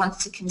just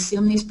wants to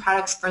consume these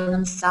products for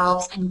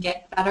themselves and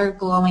get better,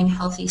 glowing,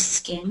 healthy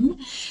skin.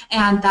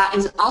 And that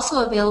is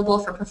also available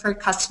for preferred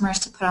customers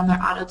to put on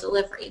their auto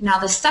delivery. Now,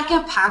 the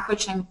second pack,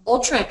 which I'm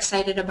ultra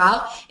excited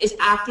about, is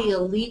at the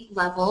elite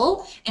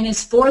level and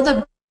is for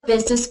the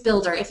business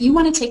builder. If you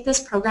want to take this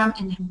program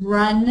and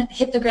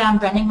hit the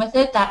ground running with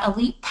it, that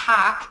elite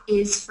pack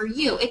is for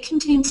you. It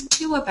contains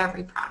 2 of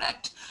every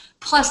product,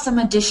 plus some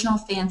additional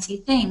fancy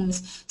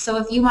things. So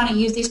if you want to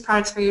use these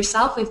products for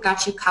yourself, we've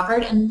got you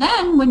covered. And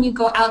then when you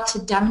go out to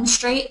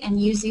demonstrate and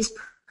use these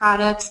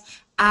products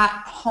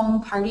at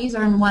home parties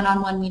or in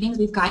one-on-one meetings,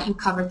 we've got you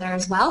covered there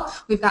as well.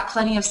 We've got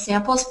plenty of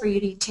samples for you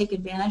to take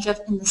advantage of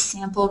in the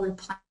sample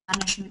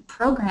replenishment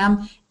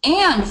program.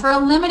 And for a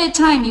limited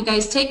time, you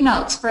guys take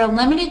notes, for a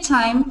limited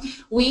time,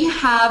 we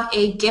have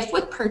a gift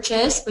with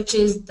purchase, which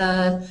is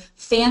the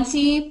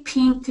fancy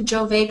pink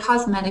Jouve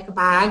cosmetic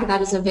bag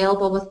that is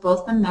available with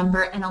both the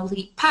member and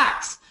elite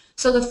packs.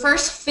 So the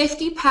first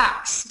 50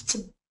 packs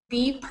to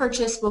be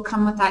purchased will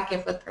come with that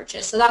gift with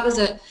purchase. So that was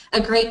a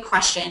great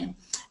question.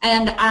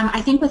 And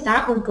I think with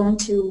that, we're going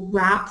to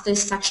wrap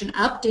this section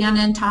up. Deanna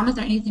and Tom, is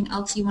there anything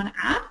else you want to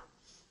add?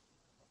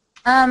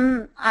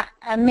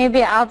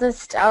 Maybe I'll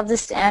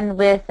just end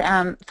with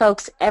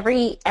folks.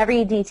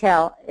 Every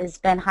detail has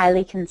been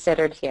highly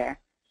considered here.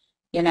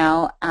 You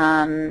know,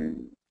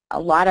 a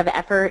lot of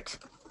effort,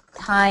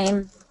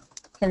 time,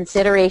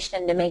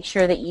 consideration to make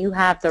sure that you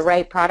have the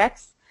right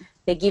products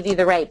that give you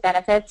the right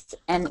benefits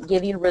and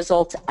give you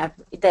results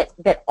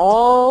that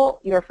all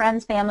your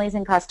friends, families,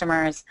 and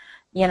customers,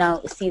 you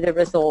know, see the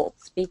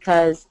results,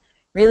 because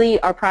really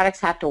our products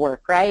have to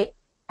work, right?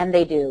 And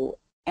they do.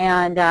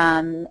 And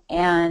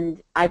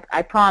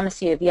I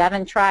promise you, if you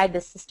haven't tried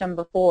the system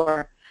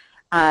before,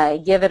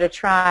 give it a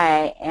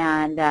try,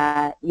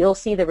 and you'll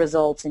see the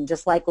results. And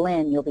just like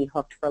Lynn, you'll be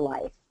hooked for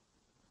life.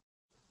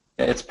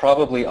 It's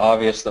probably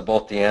obvious that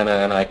both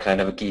Deanna and I kind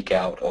of geek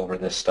out over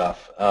this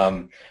stuff.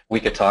 We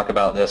could talk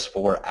about this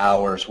for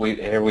hours.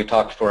 We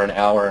talked for an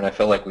hour, and I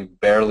feel like we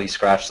barely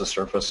scratched the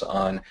surface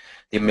on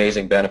the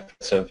amazing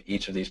benefits of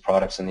each of these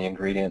products and the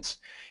ingredients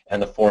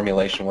and the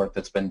formulation work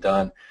that's been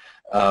done.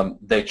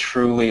 They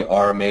truly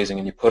are amazing,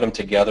 and you put them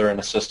together in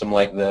a system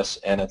like this,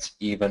 and it's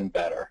even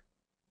better.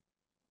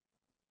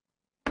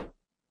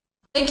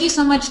 Thank you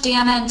so much,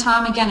 Deanna and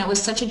Tom. Again, it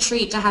was such a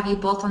treat to have you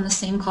both on the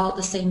same call at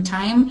the same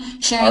time,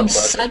 sharing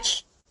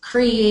such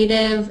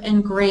creative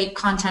and great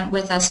content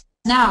with us.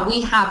 Now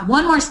we have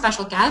one more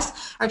special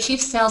guest. Our Chief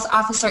Sales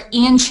Officer,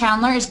 Ian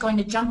Chandler, is going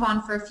to jump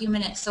on for a few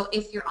minutes. So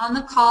if you're on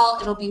the call,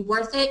 it'll be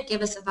worth it.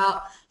 Give us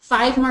about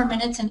 5 more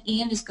minutes, and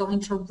Ian is going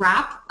to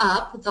wrap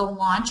up the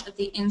launch of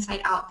the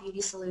Inside Out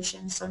Beauty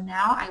Solution. So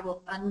now I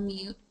will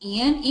unmute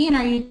Ian. Ian,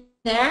 are you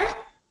there?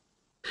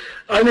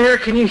 I'm here.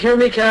 Can you hear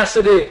me,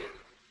 Cassidy?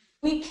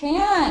 We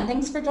can.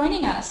 Thanks for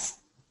joining us.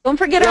 Don't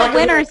forget our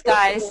winners,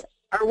 guys.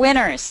 Our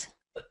winners.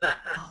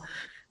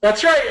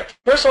 That's right.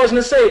 First of all, I was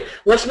going to say,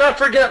 let's not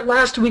forget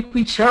last week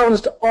we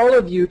challenged all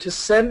of you to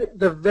send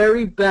the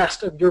very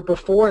best of your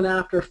before and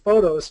after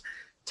photos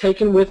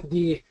taken with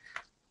the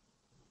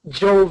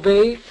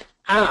Jouve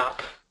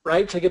app,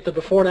 right, to get the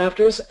before and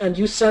afters, and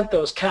you sent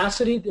those.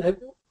 Cassidy,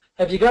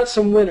 have you got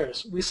some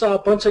winners? We saw a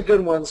bunch of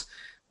good ones.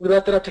 We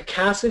left it up to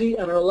Cassidy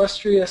and our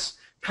illustrious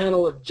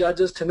panel of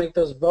judges to make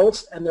those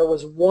votes, and there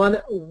was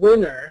one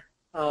winner,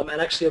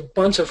 and actually a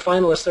bunch of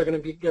finalists that are going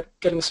to be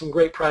getting some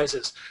great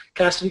prizes.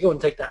 Cassidy, go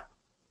and take that.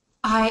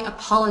 I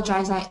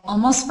apologize. I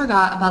almost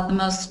forgot about the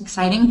most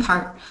exciting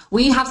part.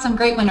 We have some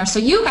great winners. So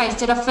you guys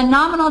did a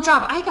phenomenal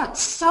job. I got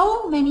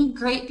so many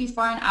great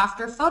before and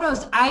after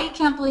photos. I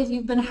can't believe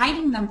you've been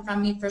hiding them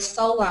from me for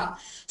so long.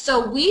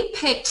 So we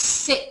picked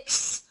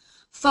 6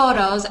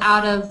 photos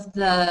out of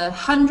the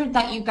 100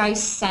 that you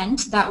guys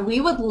sent that we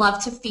would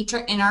love to feature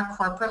in our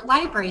corporate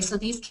library. So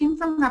these came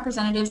from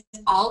representatives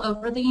all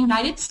over the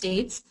United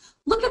States.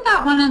 Look at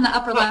that one in the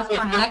upper left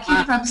corner. That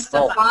came from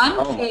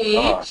Stefan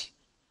Cage.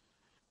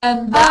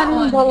 And that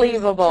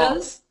unbelievable. One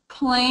is just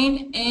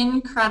plain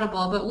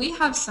incredible. But we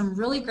have some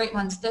really great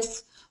ones.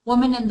 This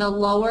woman in the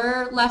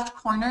lower left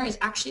corner is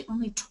actually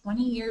only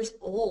 20 years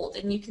old,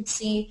 and you can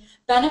see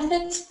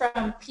benefits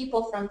from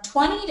people from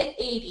 20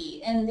 to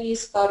 80 in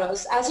these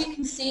photos. As you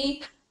can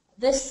see,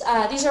 these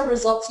are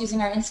results using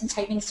our instant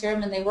tightening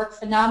serum, and they work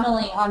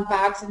phenomenally on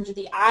bags under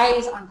the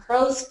eyes, on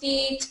crow's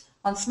feet,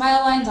 on smile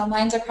lines, on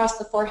lines across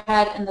the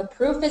forehead, and the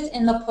proof is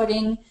in the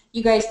pudding.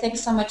 You guys,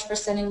 thanks so much for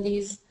sending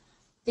these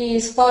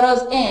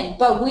photos in.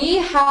 But we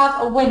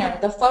have a winner.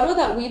 The photo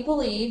that we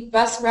believe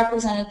best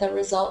represented the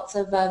results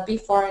of a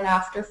before and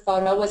after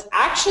photo was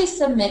actually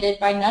submitted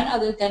by none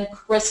other than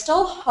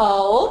Crystal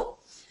Ho.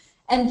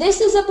 And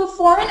this is a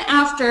before and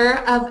after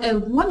of a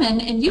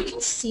woman, and you can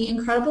see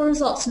incredible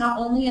results not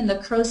only in the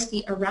crow's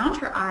feet around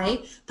her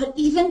eye, but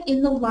even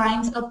in the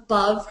lines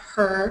above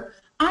her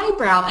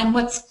eyebrow. And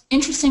what's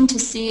interesting to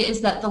see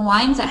is that the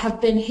lines that have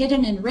been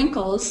hidden in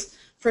wrinkles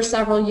for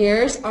several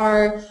years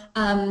are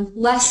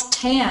less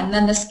tan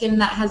than the skin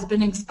that has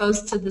been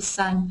exposed to the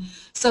sun.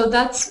 So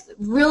that's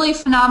really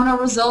phenomenal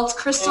results.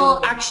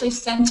 Crystal actually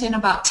sent in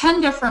about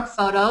 10 different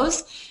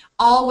photos,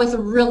 all with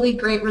really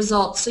great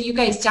results. So you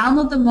guys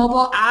download the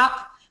mobile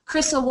app.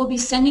 Crystal will be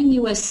sending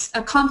you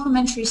a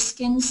complimentary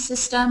skin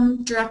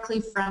system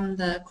directly from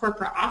the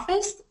corporate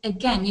office.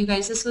 Again, you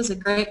guys, this was a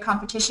great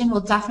competition.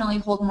 We'll definitely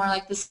hold more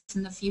like this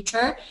in the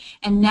future.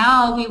 And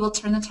now we will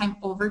turn the time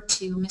over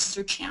to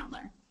Mr.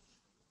 Chandler.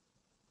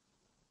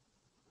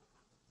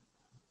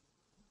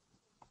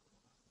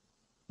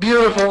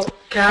 Beautiful,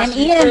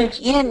 Cassie. And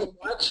Ian, so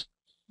much.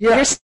 Yeah.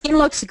 Your skin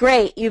looks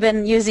great. You've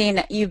been using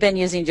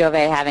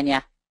Jouve, haven't you?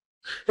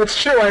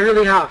 It's true. I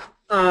really have.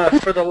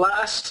 For the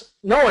last,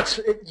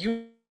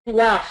 you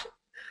laugh.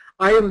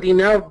 I am the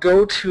now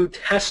go-to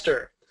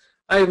tester.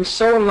 I am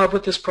so in love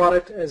with this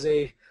product as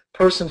a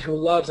person who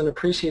loves and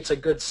appreciates a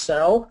good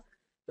sell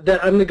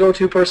that I'm the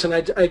go-to person. I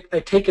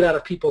take it out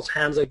of people's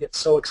hands. I get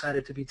so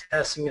excited to be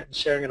testing it and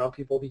sharing it on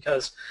people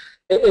because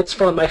it's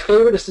fun. My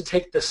favorite is to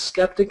take the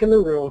skeptic in the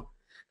room,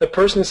 the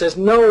person who says,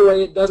 no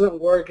way, it doesn't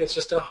work, it's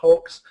just a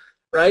hoax,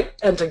 right?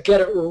 And to get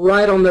it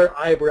right on their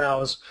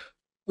eyebrows,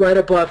 right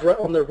above, right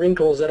on the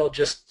wrinkles that'll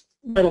just,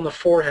 right on the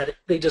forehead,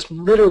 they just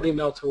literally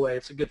melt away.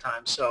 It's a good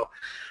time. So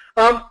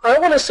I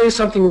want to say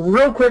something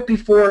real quick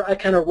before I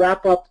kind of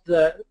wrap up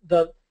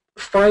the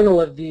final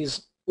of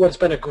these, what's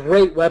been a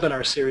great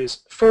webinar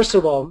series. First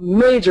of all,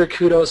 major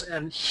kudos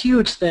and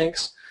huge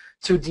thanks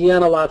to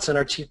Deanna Latson,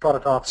 our Chief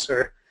Product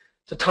Officer,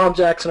 to Tom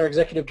Jackson, our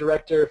Executive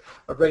Director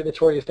of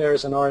Regulatory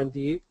Affairs and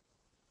R&D,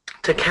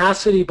 to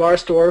Cassidy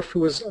Barsdorf,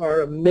 who is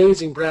our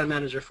amazing brand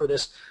manager for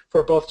this,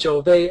 for both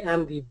Jouve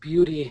and the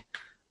beauty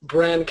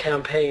brand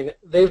campaign.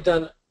 They've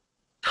done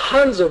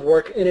tons of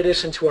work in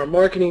addition to our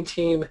marketing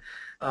team,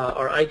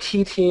 our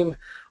IT team,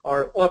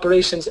 our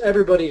operations,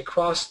 everybody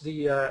across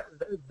the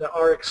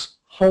ARIIX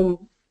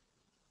home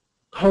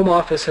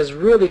office has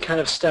really kind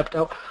of stepped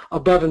up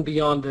above and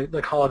beyond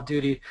the call of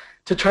duty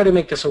to try to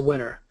make this a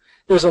winner.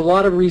 There's a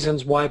lot of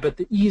reasons why, but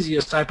the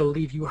easiest, I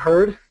believe you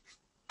heard,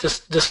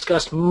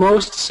 discussed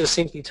most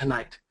succinctly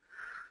tonight.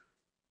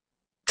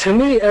 To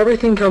me,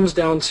 everything comes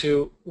down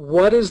to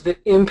what is the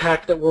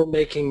impact that we're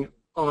making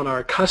on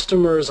our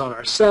customers, on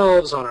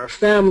ourselves, on our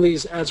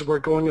families as we're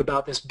going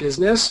about this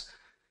business.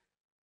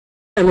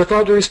 And with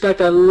all due respect,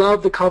 I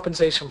love the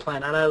compensation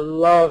plan and I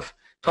love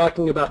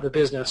talking about the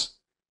business.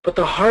 But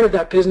the heart of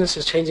that business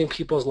is changing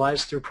people's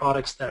lives through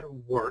products that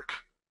work.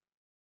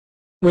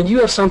 When you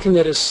have something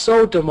that is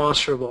so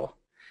demonstrable,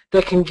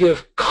 that can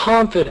give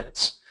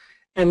confidence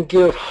and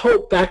give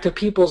hope back to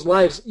people's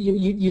lives,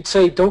 you'd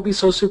say, don't be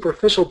so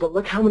superficial, but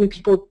look how many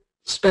people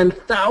spend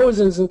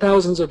thousands and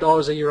thousands of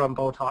dollars a year on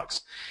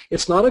Botox.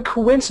 It's not a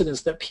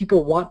coincidence that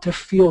people want to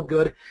feel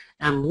good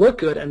and look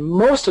good, and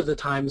most of the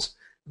times,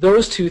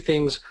 those two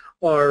things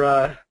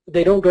are,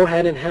 they don't go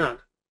hand in hand.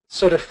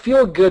 So to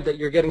feel good that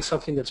you're getting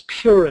something that's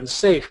pure and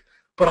safe,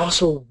 but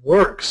also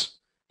works,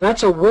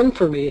 that's a win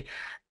for me.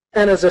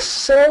 And as a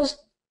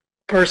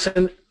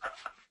salesperson,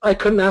 I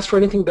couldn't ask for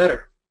anything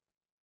better.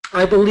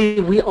 I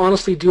believe we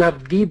honestly do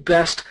have the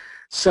best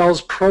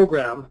sales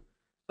program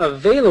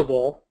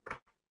available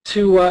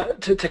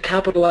to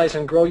capitalize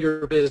and grow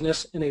your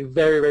business in a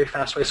very, very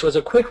fast way. So as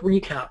a quick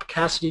recap,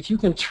 Cassidy, if you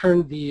can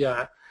turn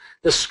the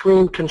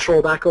screen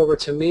control back over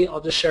to me,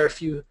 I'll just share a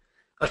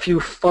few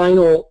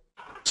final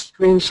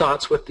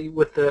screenshots with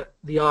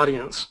the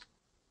audience.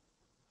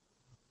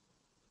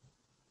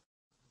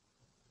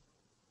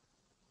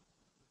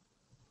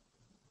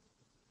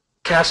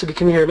 Cassidy,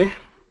 can you hear me?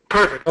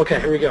 Perfect. Okay,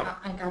 here we go.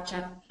 I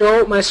gotcha.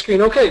 Show my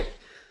screen. Okay,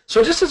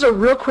 so just as a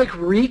real quick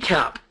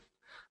recap,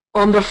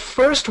 on the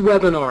first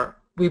webinar,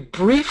 we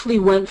briefly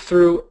went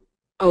through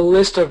a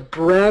list of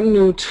brand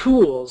new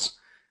tools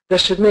that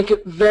should make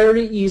it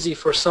very easy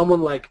for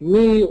someone like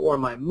me or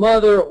my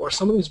mother or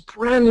someone who's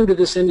brand new to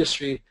this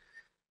industry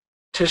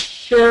to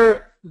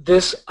share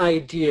this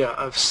idea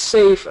of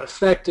safe,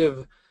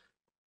 effective,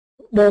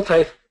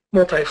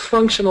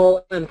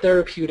 multifunctional, and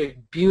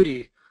therapeutic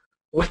beauty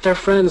with their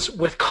friends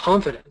with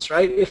confidence,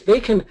 right? If they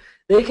can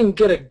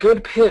get a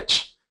good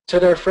pitch to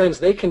their friends,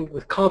 they can,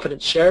 with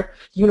confidence, share,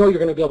 you know you're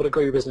going to be able to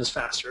grow your business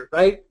faster,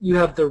 right? You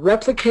have the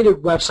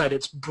replicated website.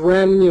 It's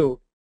brand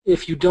new.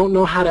 If you don't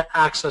know how to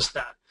access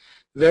that,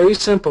 very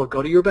simple.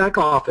 Go to your back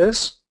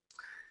office,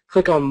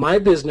 click on My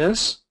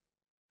Business,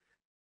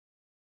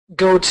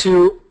 go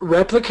to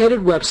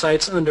Replicated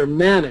Websites under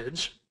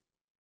Manage,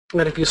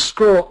 and if you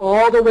scroll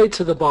all the way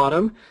to the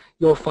bottom,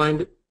 you'll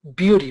find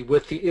Beauty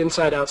with the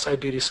Inside-Outside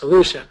Beauty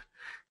Solution.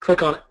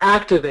 Click on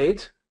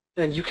Activate,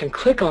 and you can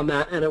click on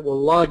that and it will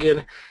log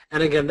in.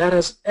 And again, that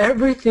has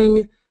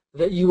everything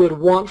that you would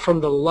want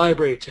from the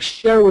library to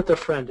share with a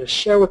friend, to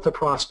share with the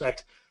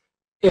prospect.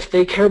 If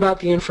they care about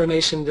the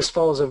information, this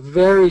follows a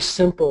very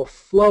simple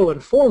flow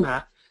and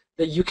format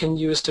that you can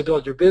use to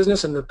build your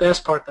business. And the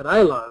best part that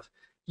I love,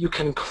 you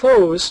can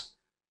close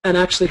and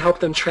actually help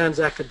them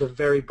transact at the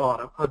very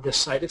bottom of this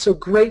site. It's a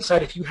great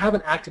site. If you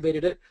haven't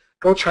activated it,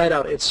 go try it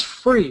out. It's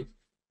free.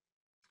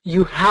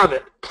 You have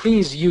it.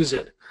 Please use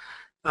it.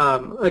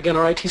 Again,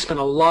 our IT spent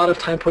a lot of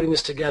time putting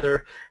this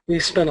together. We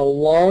spent a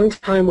long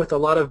time with a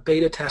lot of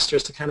beta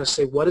testers to kind of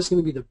say what is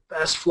going to be the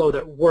best flow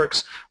that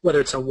works,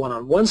 whether it's a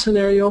one-on-one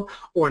scenario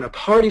or in a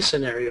party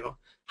scenario.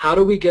 How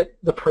do we get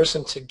the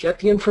person to get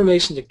the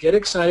information, to get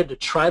excited, to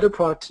try the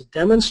product, to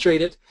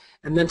demonstrate it,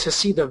 and then to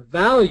see the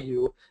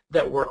value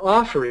that we're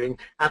offering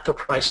at the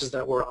prices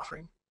that we're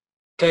offering.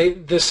 Okay,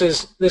 this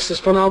is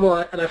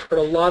phenomenal, and I've heard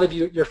a lot of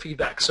your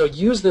feedback. So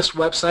use this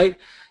website.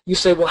 You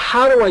say, well,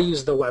 how do I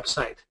use the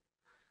website?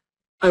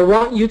 I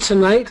want you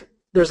tonight,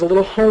 there's a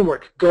little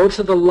homework. Go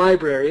to the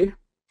library,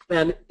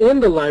 and in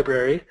the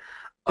library,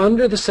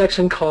 under the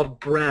section called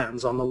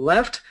Brands, on the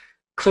left,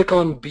 click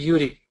on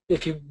Beauty.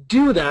 If you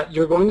do that,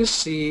 you're going to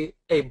see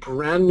a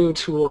brand new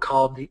tool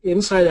called the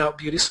Inside Out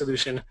Beauty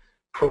Solution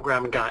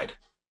Program Guide.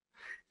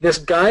 This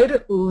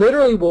guide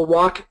literally will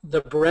walk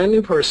the brand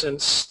new person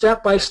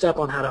step by step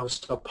on how to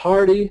host a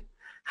party,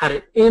 how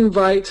to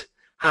invite,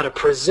 how to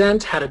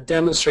present, how to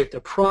demonstrate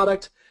the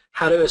product,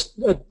 how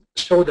to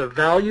show the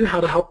value,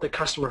 how to help the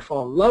customer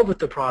fall in love with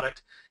the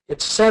product,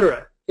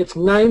 etc. It's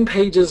 9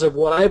 pages of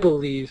what I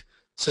believe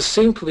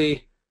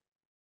succinctly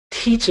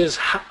teaches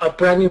a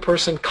brand new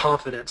person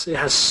confidence. It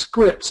has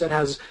scripts, it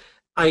has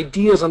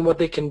ideas on what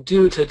they can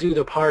do to do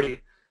the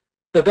party.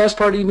 The best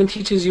part even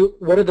teaches you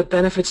what are the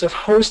benefits of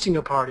hosting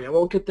a party. I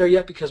won't get there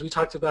yet because we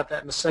talked about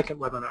that in the second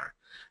webinar.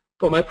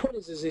 But my point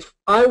is if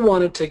I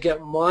wanted to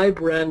get my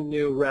brand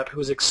new rep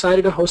who's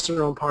excited to host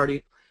their own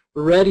party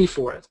ready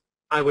for it,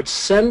 I would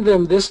send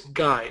them this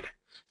guide.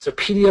 It's a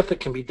PDF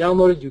that can be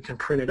downloaded. You can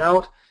print it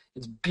out.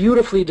 It's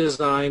beautifully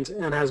designed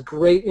and has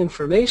great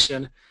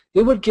information.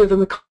 It would give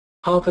them the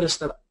confidence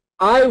that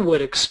I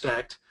would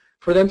expect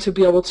for them to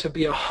be able to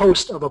be a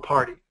host of a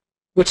party.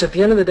 Which at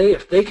the end of the day,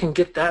 if they can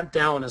get that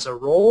down as a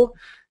role,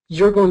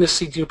 you're going to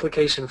see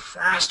duplication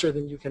faster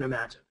than you can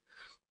imagine.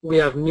 We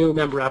have new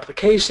member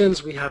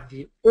applications. We have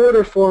the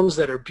order forms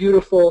that are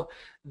beautiful,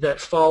 that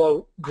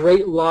follow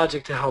great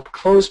logic to help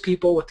close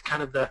people with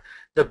kind of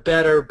the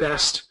better,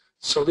 best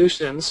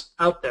solutions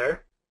out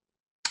there.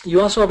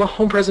 You also have a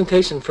home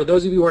presentation. For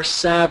those of you who are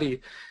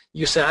savvy,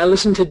 you say, I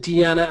listened to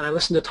Deanna and I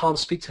listened to Tom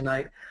speak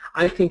tonight.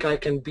 I think I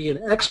can be an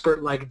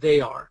expert like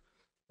they are.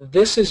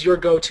 This is your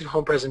go-to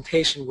home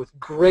presentation with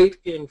great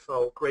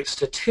info, great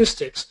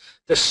statistics.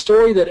 The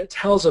story that it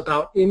tells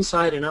about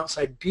inside and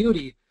outside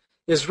beauty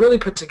is really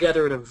put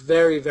together in a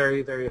very,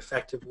 very, very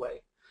effective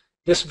way.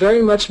 This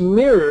very much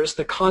mirrors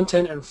the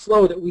content and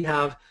flow that we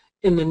have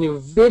in the new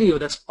video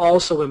that's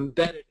also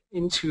embedded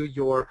into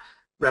your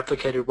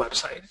replicated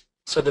website.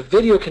 So the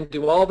video can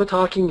do all the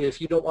talking if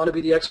you don't want to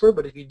be the expert,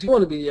 but if you do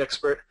want to be the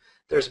expert,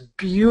 there's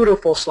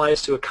beautiful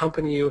slides to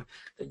accompany you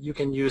that you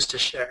can use to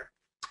share.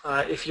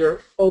 If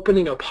you're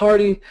opening a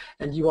party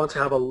and you want to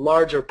have a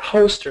larger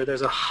poster,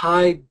 there's a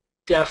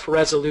high-def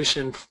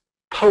resolution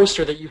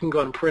poster that you can go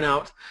and print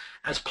out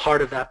as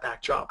part of that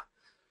backdrop.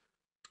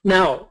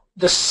 Now,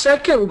 the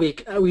second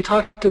week, we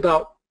talked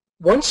about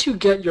once you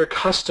get your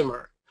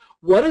customer,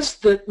 what is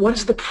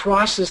the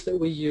process that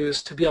we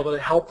use to be able to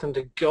help them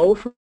to go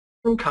from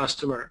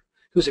customer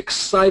who's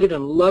excited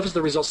and loves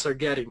the results they're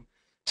getting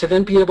to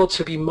then be able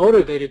to be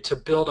motivated to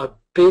build a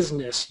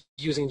business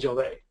using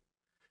Jouve.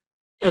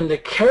 And the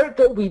carrot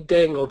that we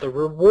dangle, the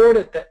reward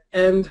at the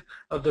end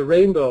of the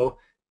rainbow,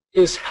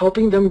 is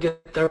helping them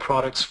get their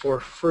products for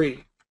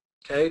free.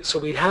 Okay, so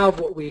we have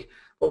what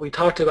we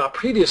talked about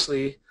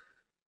previously,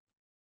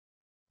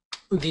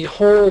 the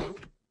whole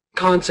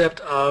concept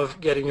of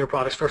getting your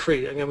products for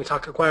free. Again, we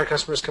talked acquire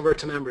customers, convert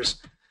to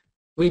members.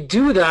 We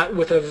do that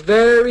with a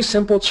very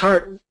simple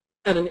chart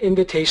and an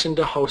invitation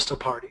to host a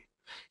party.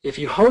 If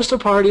you host a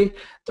party,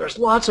 there's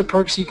lots of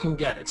perks you can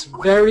get. It's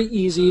very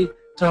easy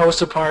to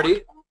host a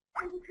party.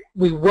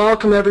 We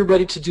welcome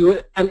everybody to do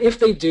it, and if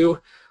they do,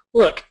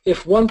 look,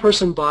 if one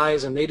person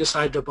buys and they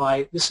decide to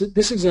buy, this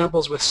example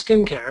is with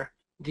skincare,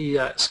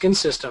 the skin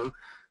system,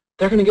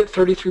 they're going to get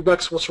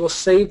 $33, which will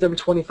save them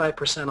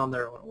 25% on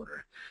their own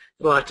order.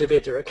 It will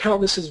activate their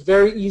account. This is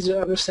very easy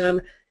to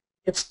understand.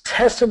 It's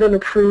tested and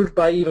approved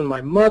by even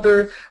my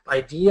mother,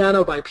 by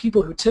Deanna, by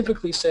people who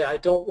typically say, I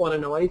don't want to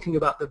know anything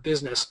about the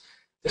business.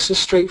 This is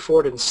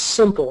straightforward and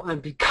simple, and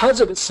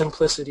because of its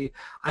simplicity,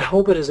 I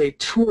hope it is a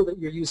tool that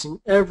you're using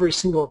every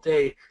single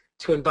day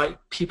to invite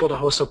people to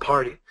host a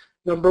party.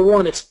 Number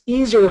one, it's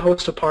easier to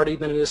host a party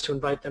than it is to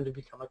invite them to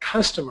become a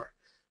customer.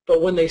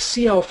 But when they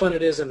see how fun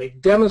it is and they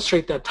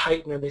demonstrate that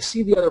Titan and they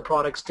see the other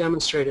products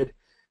demonstrated,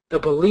 the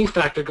belief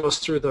factor goes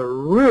through the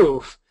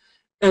roof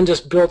and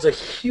just builds a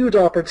huge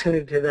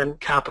opportunity to then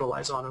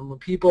capitalize on. And when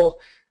people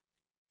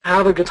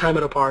have a good time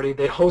at a party,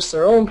 they host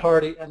their own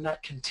party, and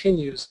that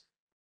continues.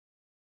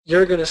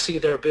 You're going to see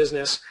their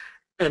business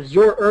and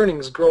your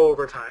earnings grow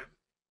over time.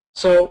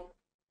 So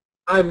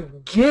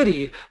I'm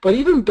giddy, but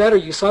even better,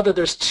 you saw that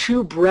there's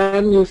two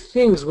brand new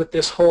things with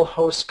this whole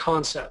host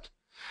concept.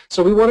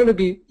 So we wanted to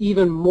be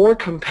even more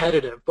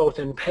competitive, both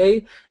in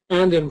pay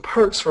and in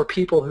perks for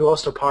people who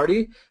host a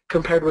party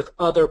compared with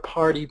other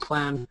party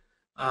plan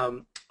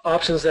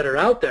options that are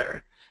out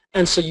there.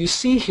 And so you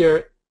see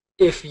here,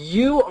 if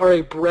you are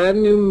a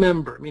brand new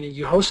member, meaning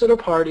you hosted a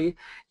party,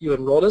 you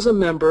enrolled as a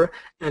member,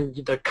 and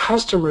the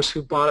customers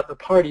who bought at the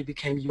party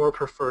became your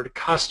preferred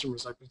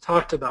customers, like we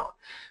talked about.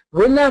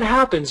 When that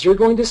happens, you're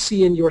going to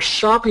see in your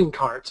shopping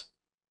cart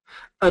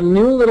a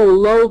new little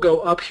logo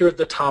up here at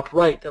the top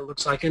right that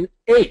looks like an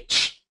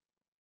H.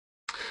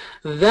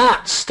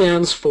 That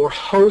stands for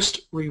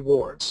Host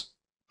Rewards,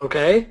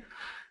 okay?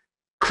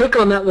 Click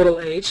on that little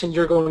H and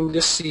you're going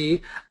to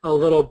see a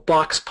little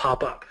box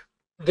pop up.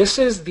 This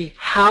is the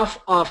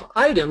half-off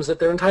items that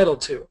they're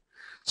entitled to.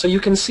 So you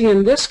can see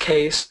in this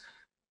case,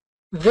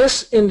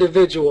 this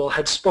individual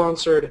had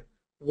sponsored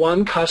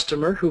one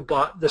customer who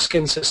bought the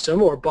skin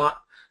system or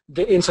bought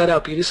the Inside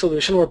Out Beauty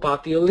Solution or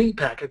bought the Elite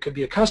Pack. It could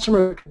be a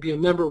customer, it could be a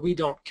member. We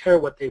don't care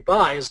what they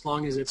buy as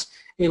long as it's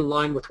in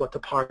line with what the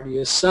party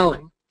is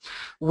selling.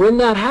 When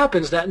that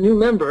happens, that new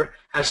member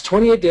has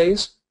 28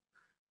 days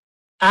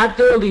at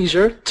their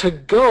leisure to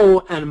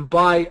go and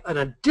buy an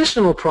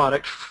additional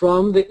product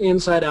from the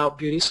Inside Out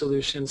Beauty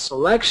Solution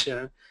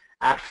selection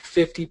at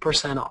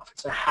 50% off.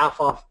 It's a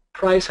half-off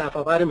price,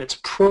 half-off item. It's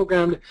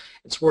programmed.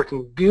 It's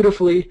working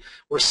beautifully.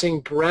 We're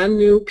seeing brand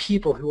new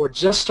people who are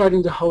just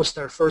starting to host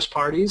their first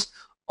parties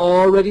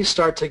already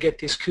start to get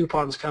these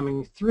coupons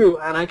coming through,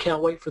 and I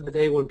can't wait for the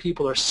day when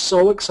people are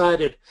so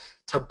excited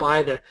to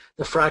buy the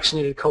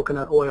fractionated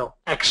coconut oil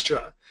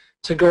extra,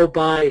 to go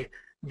buy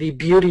the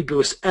Beauty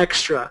Boost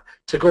extra,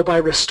 to go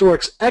buy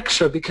Restorix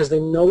extra because they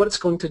know what it's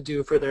going to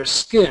do for their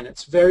skin.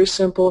 It's very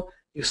simple.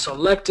 You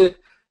select it,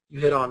 you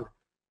hit on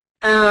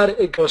add,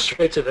 it goes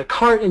straight to the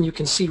cart, and you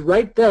can see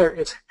right there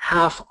it's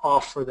half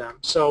off for them.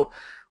 So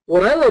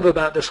what I love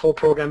about this whole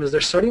program is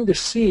they're starting to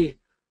see,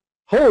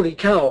 holy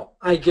cow,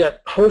 I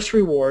get host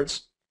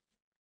rewards,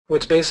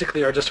 which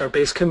basically are just our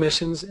base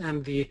commissions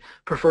and the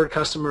preferred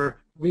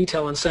customer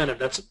retail incentive.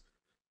 That's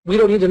We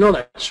don't need to know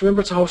that. Just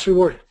remember it's a host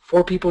reward.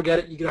 4 people get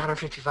it, you get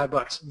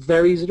 $155.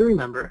 Very easy to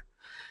remember.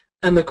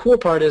 And the cool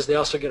part is they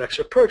also get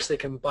extra perks. They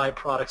can buy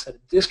products at a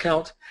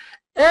discount.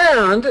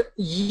 And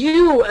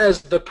you,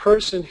 as the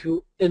person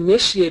who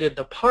initiated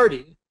the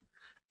party,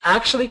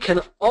 actually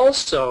can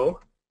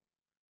also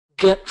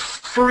get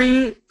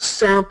free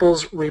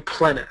samples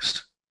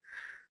replenished.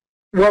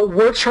 What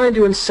we're trying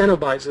to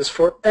incentivize is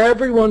for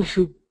everyone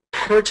who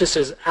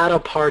purchases at a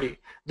party,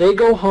 they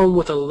go home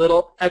with a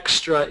little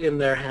extra in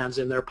their hands,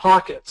 in their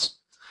pockets.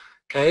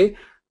 Okay?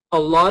 A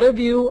lot of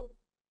you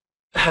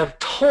have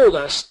told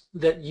us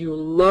that you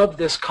love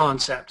this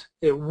concept.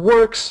 It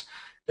works.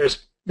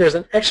 There's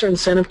an extra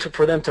incentive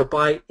for them to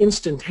buy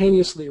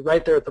instantaneously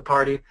right there at the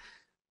party.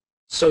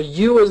 So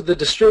you, as the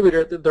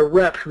distributor, the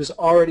rep who's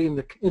already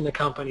in the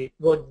company,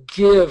 will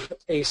give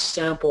a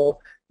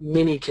sample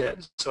mini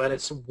kit. So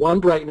it's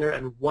 1 brightener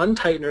and 1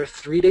 tightener,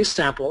 3-day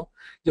sample.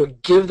 You'll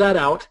give that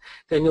out.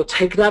 Then you'll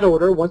take that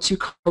order. Once you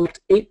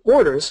collect 8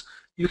 orders,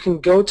 you can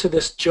go to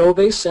this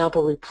Jouve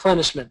sample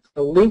replenishment.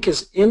 The link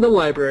is in the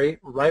library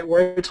right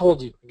where I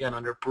told you. Again,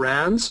 under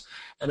brands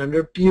and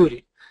under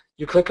beauty.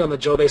 You click on the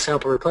Jouve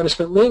sample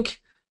replenishment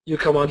link. You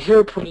come on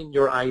here, put in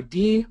your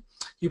ID.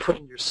 You put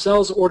in your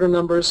cells order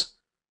numbers.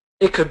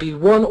 It could be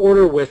 1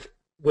 order with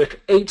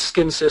 8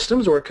 skin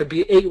systems, or it could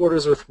be 8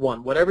 orders with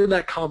 1. Whatever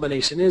that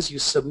combination is, you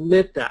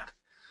submit that.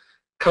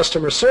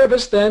 Customer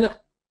service then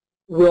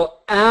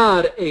will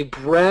add a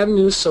brand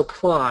new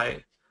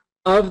supply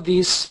of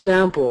these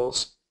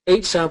samples,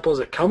 8 samples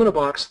that come in a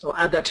box. They'll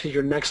add that to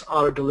your next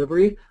auto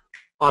delivery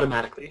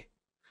automatically.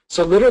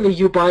 So literally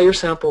you buy your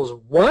samples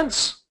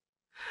once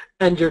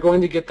and you're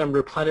going to get them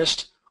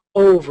replenished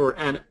over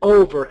and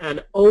over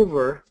and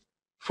over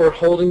for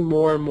holding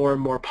more and more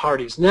and more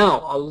parties.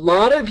 Now, a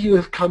lot of you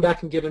have come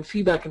back and given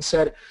feedback and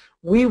said,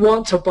 we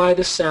want to buy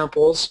the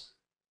samples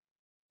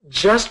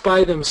just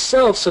by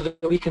themselves so that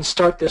we can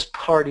start this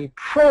party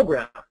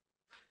program.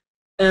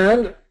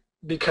 And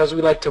because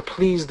we like to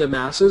please the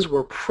masses,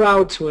 we're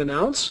proud to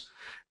announce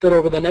that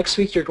over the next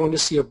week you're going to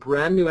see a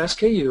brand new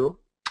SKU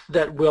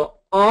that will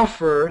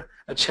offer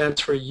a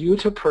chance for you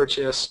to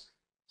purchase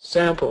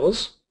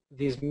samples,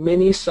 these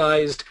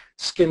mini-sized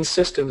skin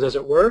systems as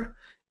it were,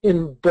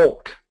 in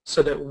bulk,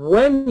 so that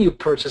when you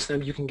purchase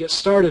them you can get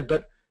started,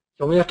 but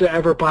you only have to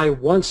ever buy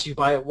once. You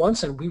buy it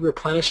once and we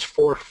replenish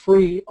for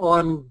free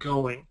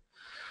ongoing.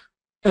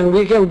 And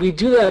we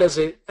do that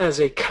as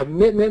a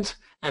commitment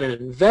and an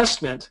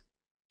investment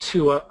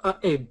to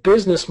a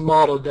business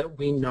model that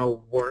we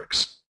know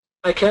works.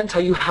 I can't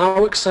tell you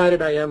how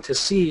excited I am to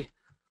see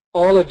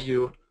all of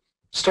you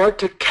start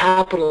to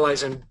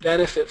capitalize and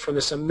benefit from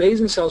this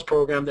amazing sales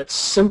program that's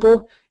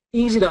simple,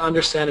 easy to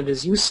understand, and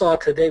as you saw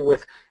today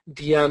with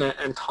Deanna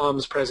and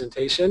Tom's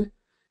presentation,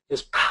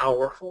 is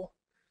powerful.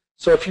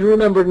 So if you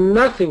remember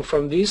nothing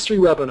from these 3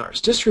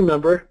 webinars, just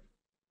remember,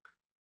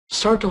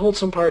 start to hold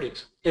some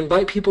parties.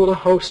 Invite people to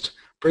host.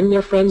 Bring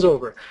their friends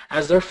over.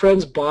 As their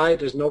friends buy,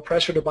 there's no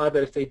pressure to buy,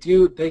 but if they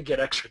do, they get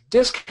extra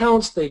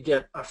discounts, they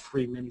get a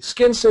free mini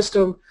skin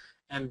system,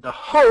 and the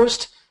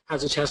host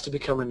has a chance to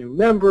become a new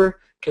member,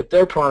 get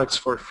their products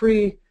for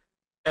free,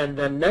 and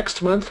then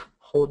next month,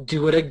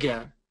 do it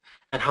again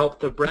and help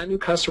the brand new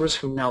customers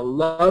who now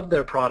love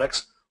their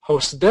products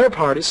host their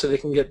parties so they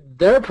can get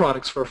their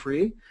products for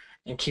free,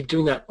 and keep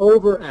doing that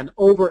over and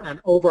over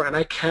and over. And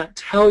I can't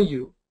tell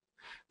you,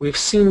 we've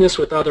seen this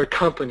with other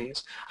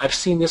companies. I've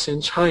seen this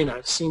in China.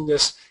 I've seen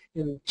this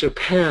in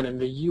Japan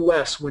and the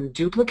US. When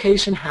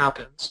duplication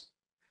happens,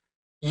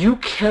 you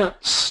can't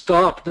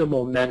stop the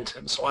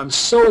momentum. So I'm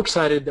so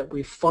excited that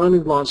we finally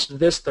launched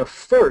this, the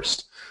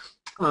first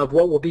of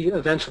what will be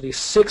eventually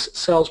 6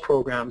 sales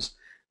programs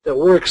that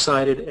we're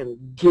excited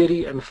and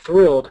giddy and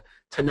thrilled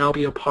to now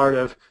be a part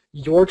of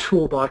your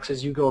toolbox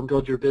as you go and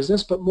build your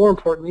business, but more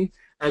importantly,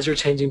 as you're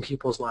changing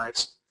people's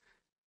lives.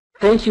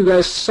 Thank you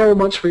guys so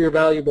much for your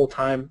valuable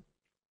time.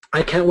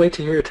 I can't wait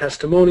to hear your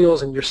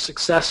testimonials and your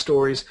success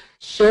stories.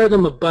 Share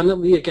them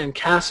abundantly. Again,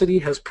 Cassidy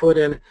has put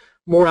in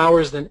more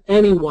hours than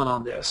anyone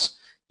on this.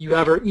 You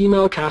have her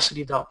email,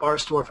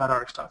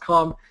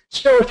 cassidy.barsdorf@ARIIX.com.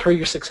 Share with her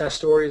your success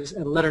stories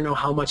and let her know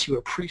how much you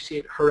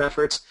appreciate her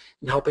efforts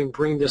in helping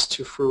bring this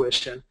to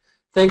fruition.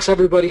 Thanks,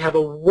 everybody. Have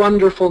a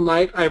wonderful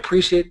night. I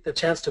appreciate the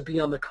chance to be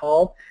on the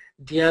call.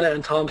 Deanna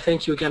and Tom,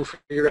 thank you again for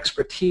your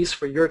expertise,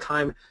 for your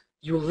time.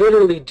 You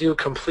literally do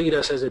complete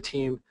us as a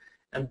team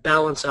and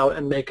balance out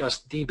and make us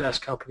the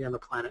best company on the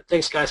planet.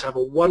 Thanks, guys. Have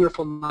a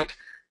wonderful night.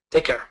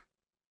 Take care.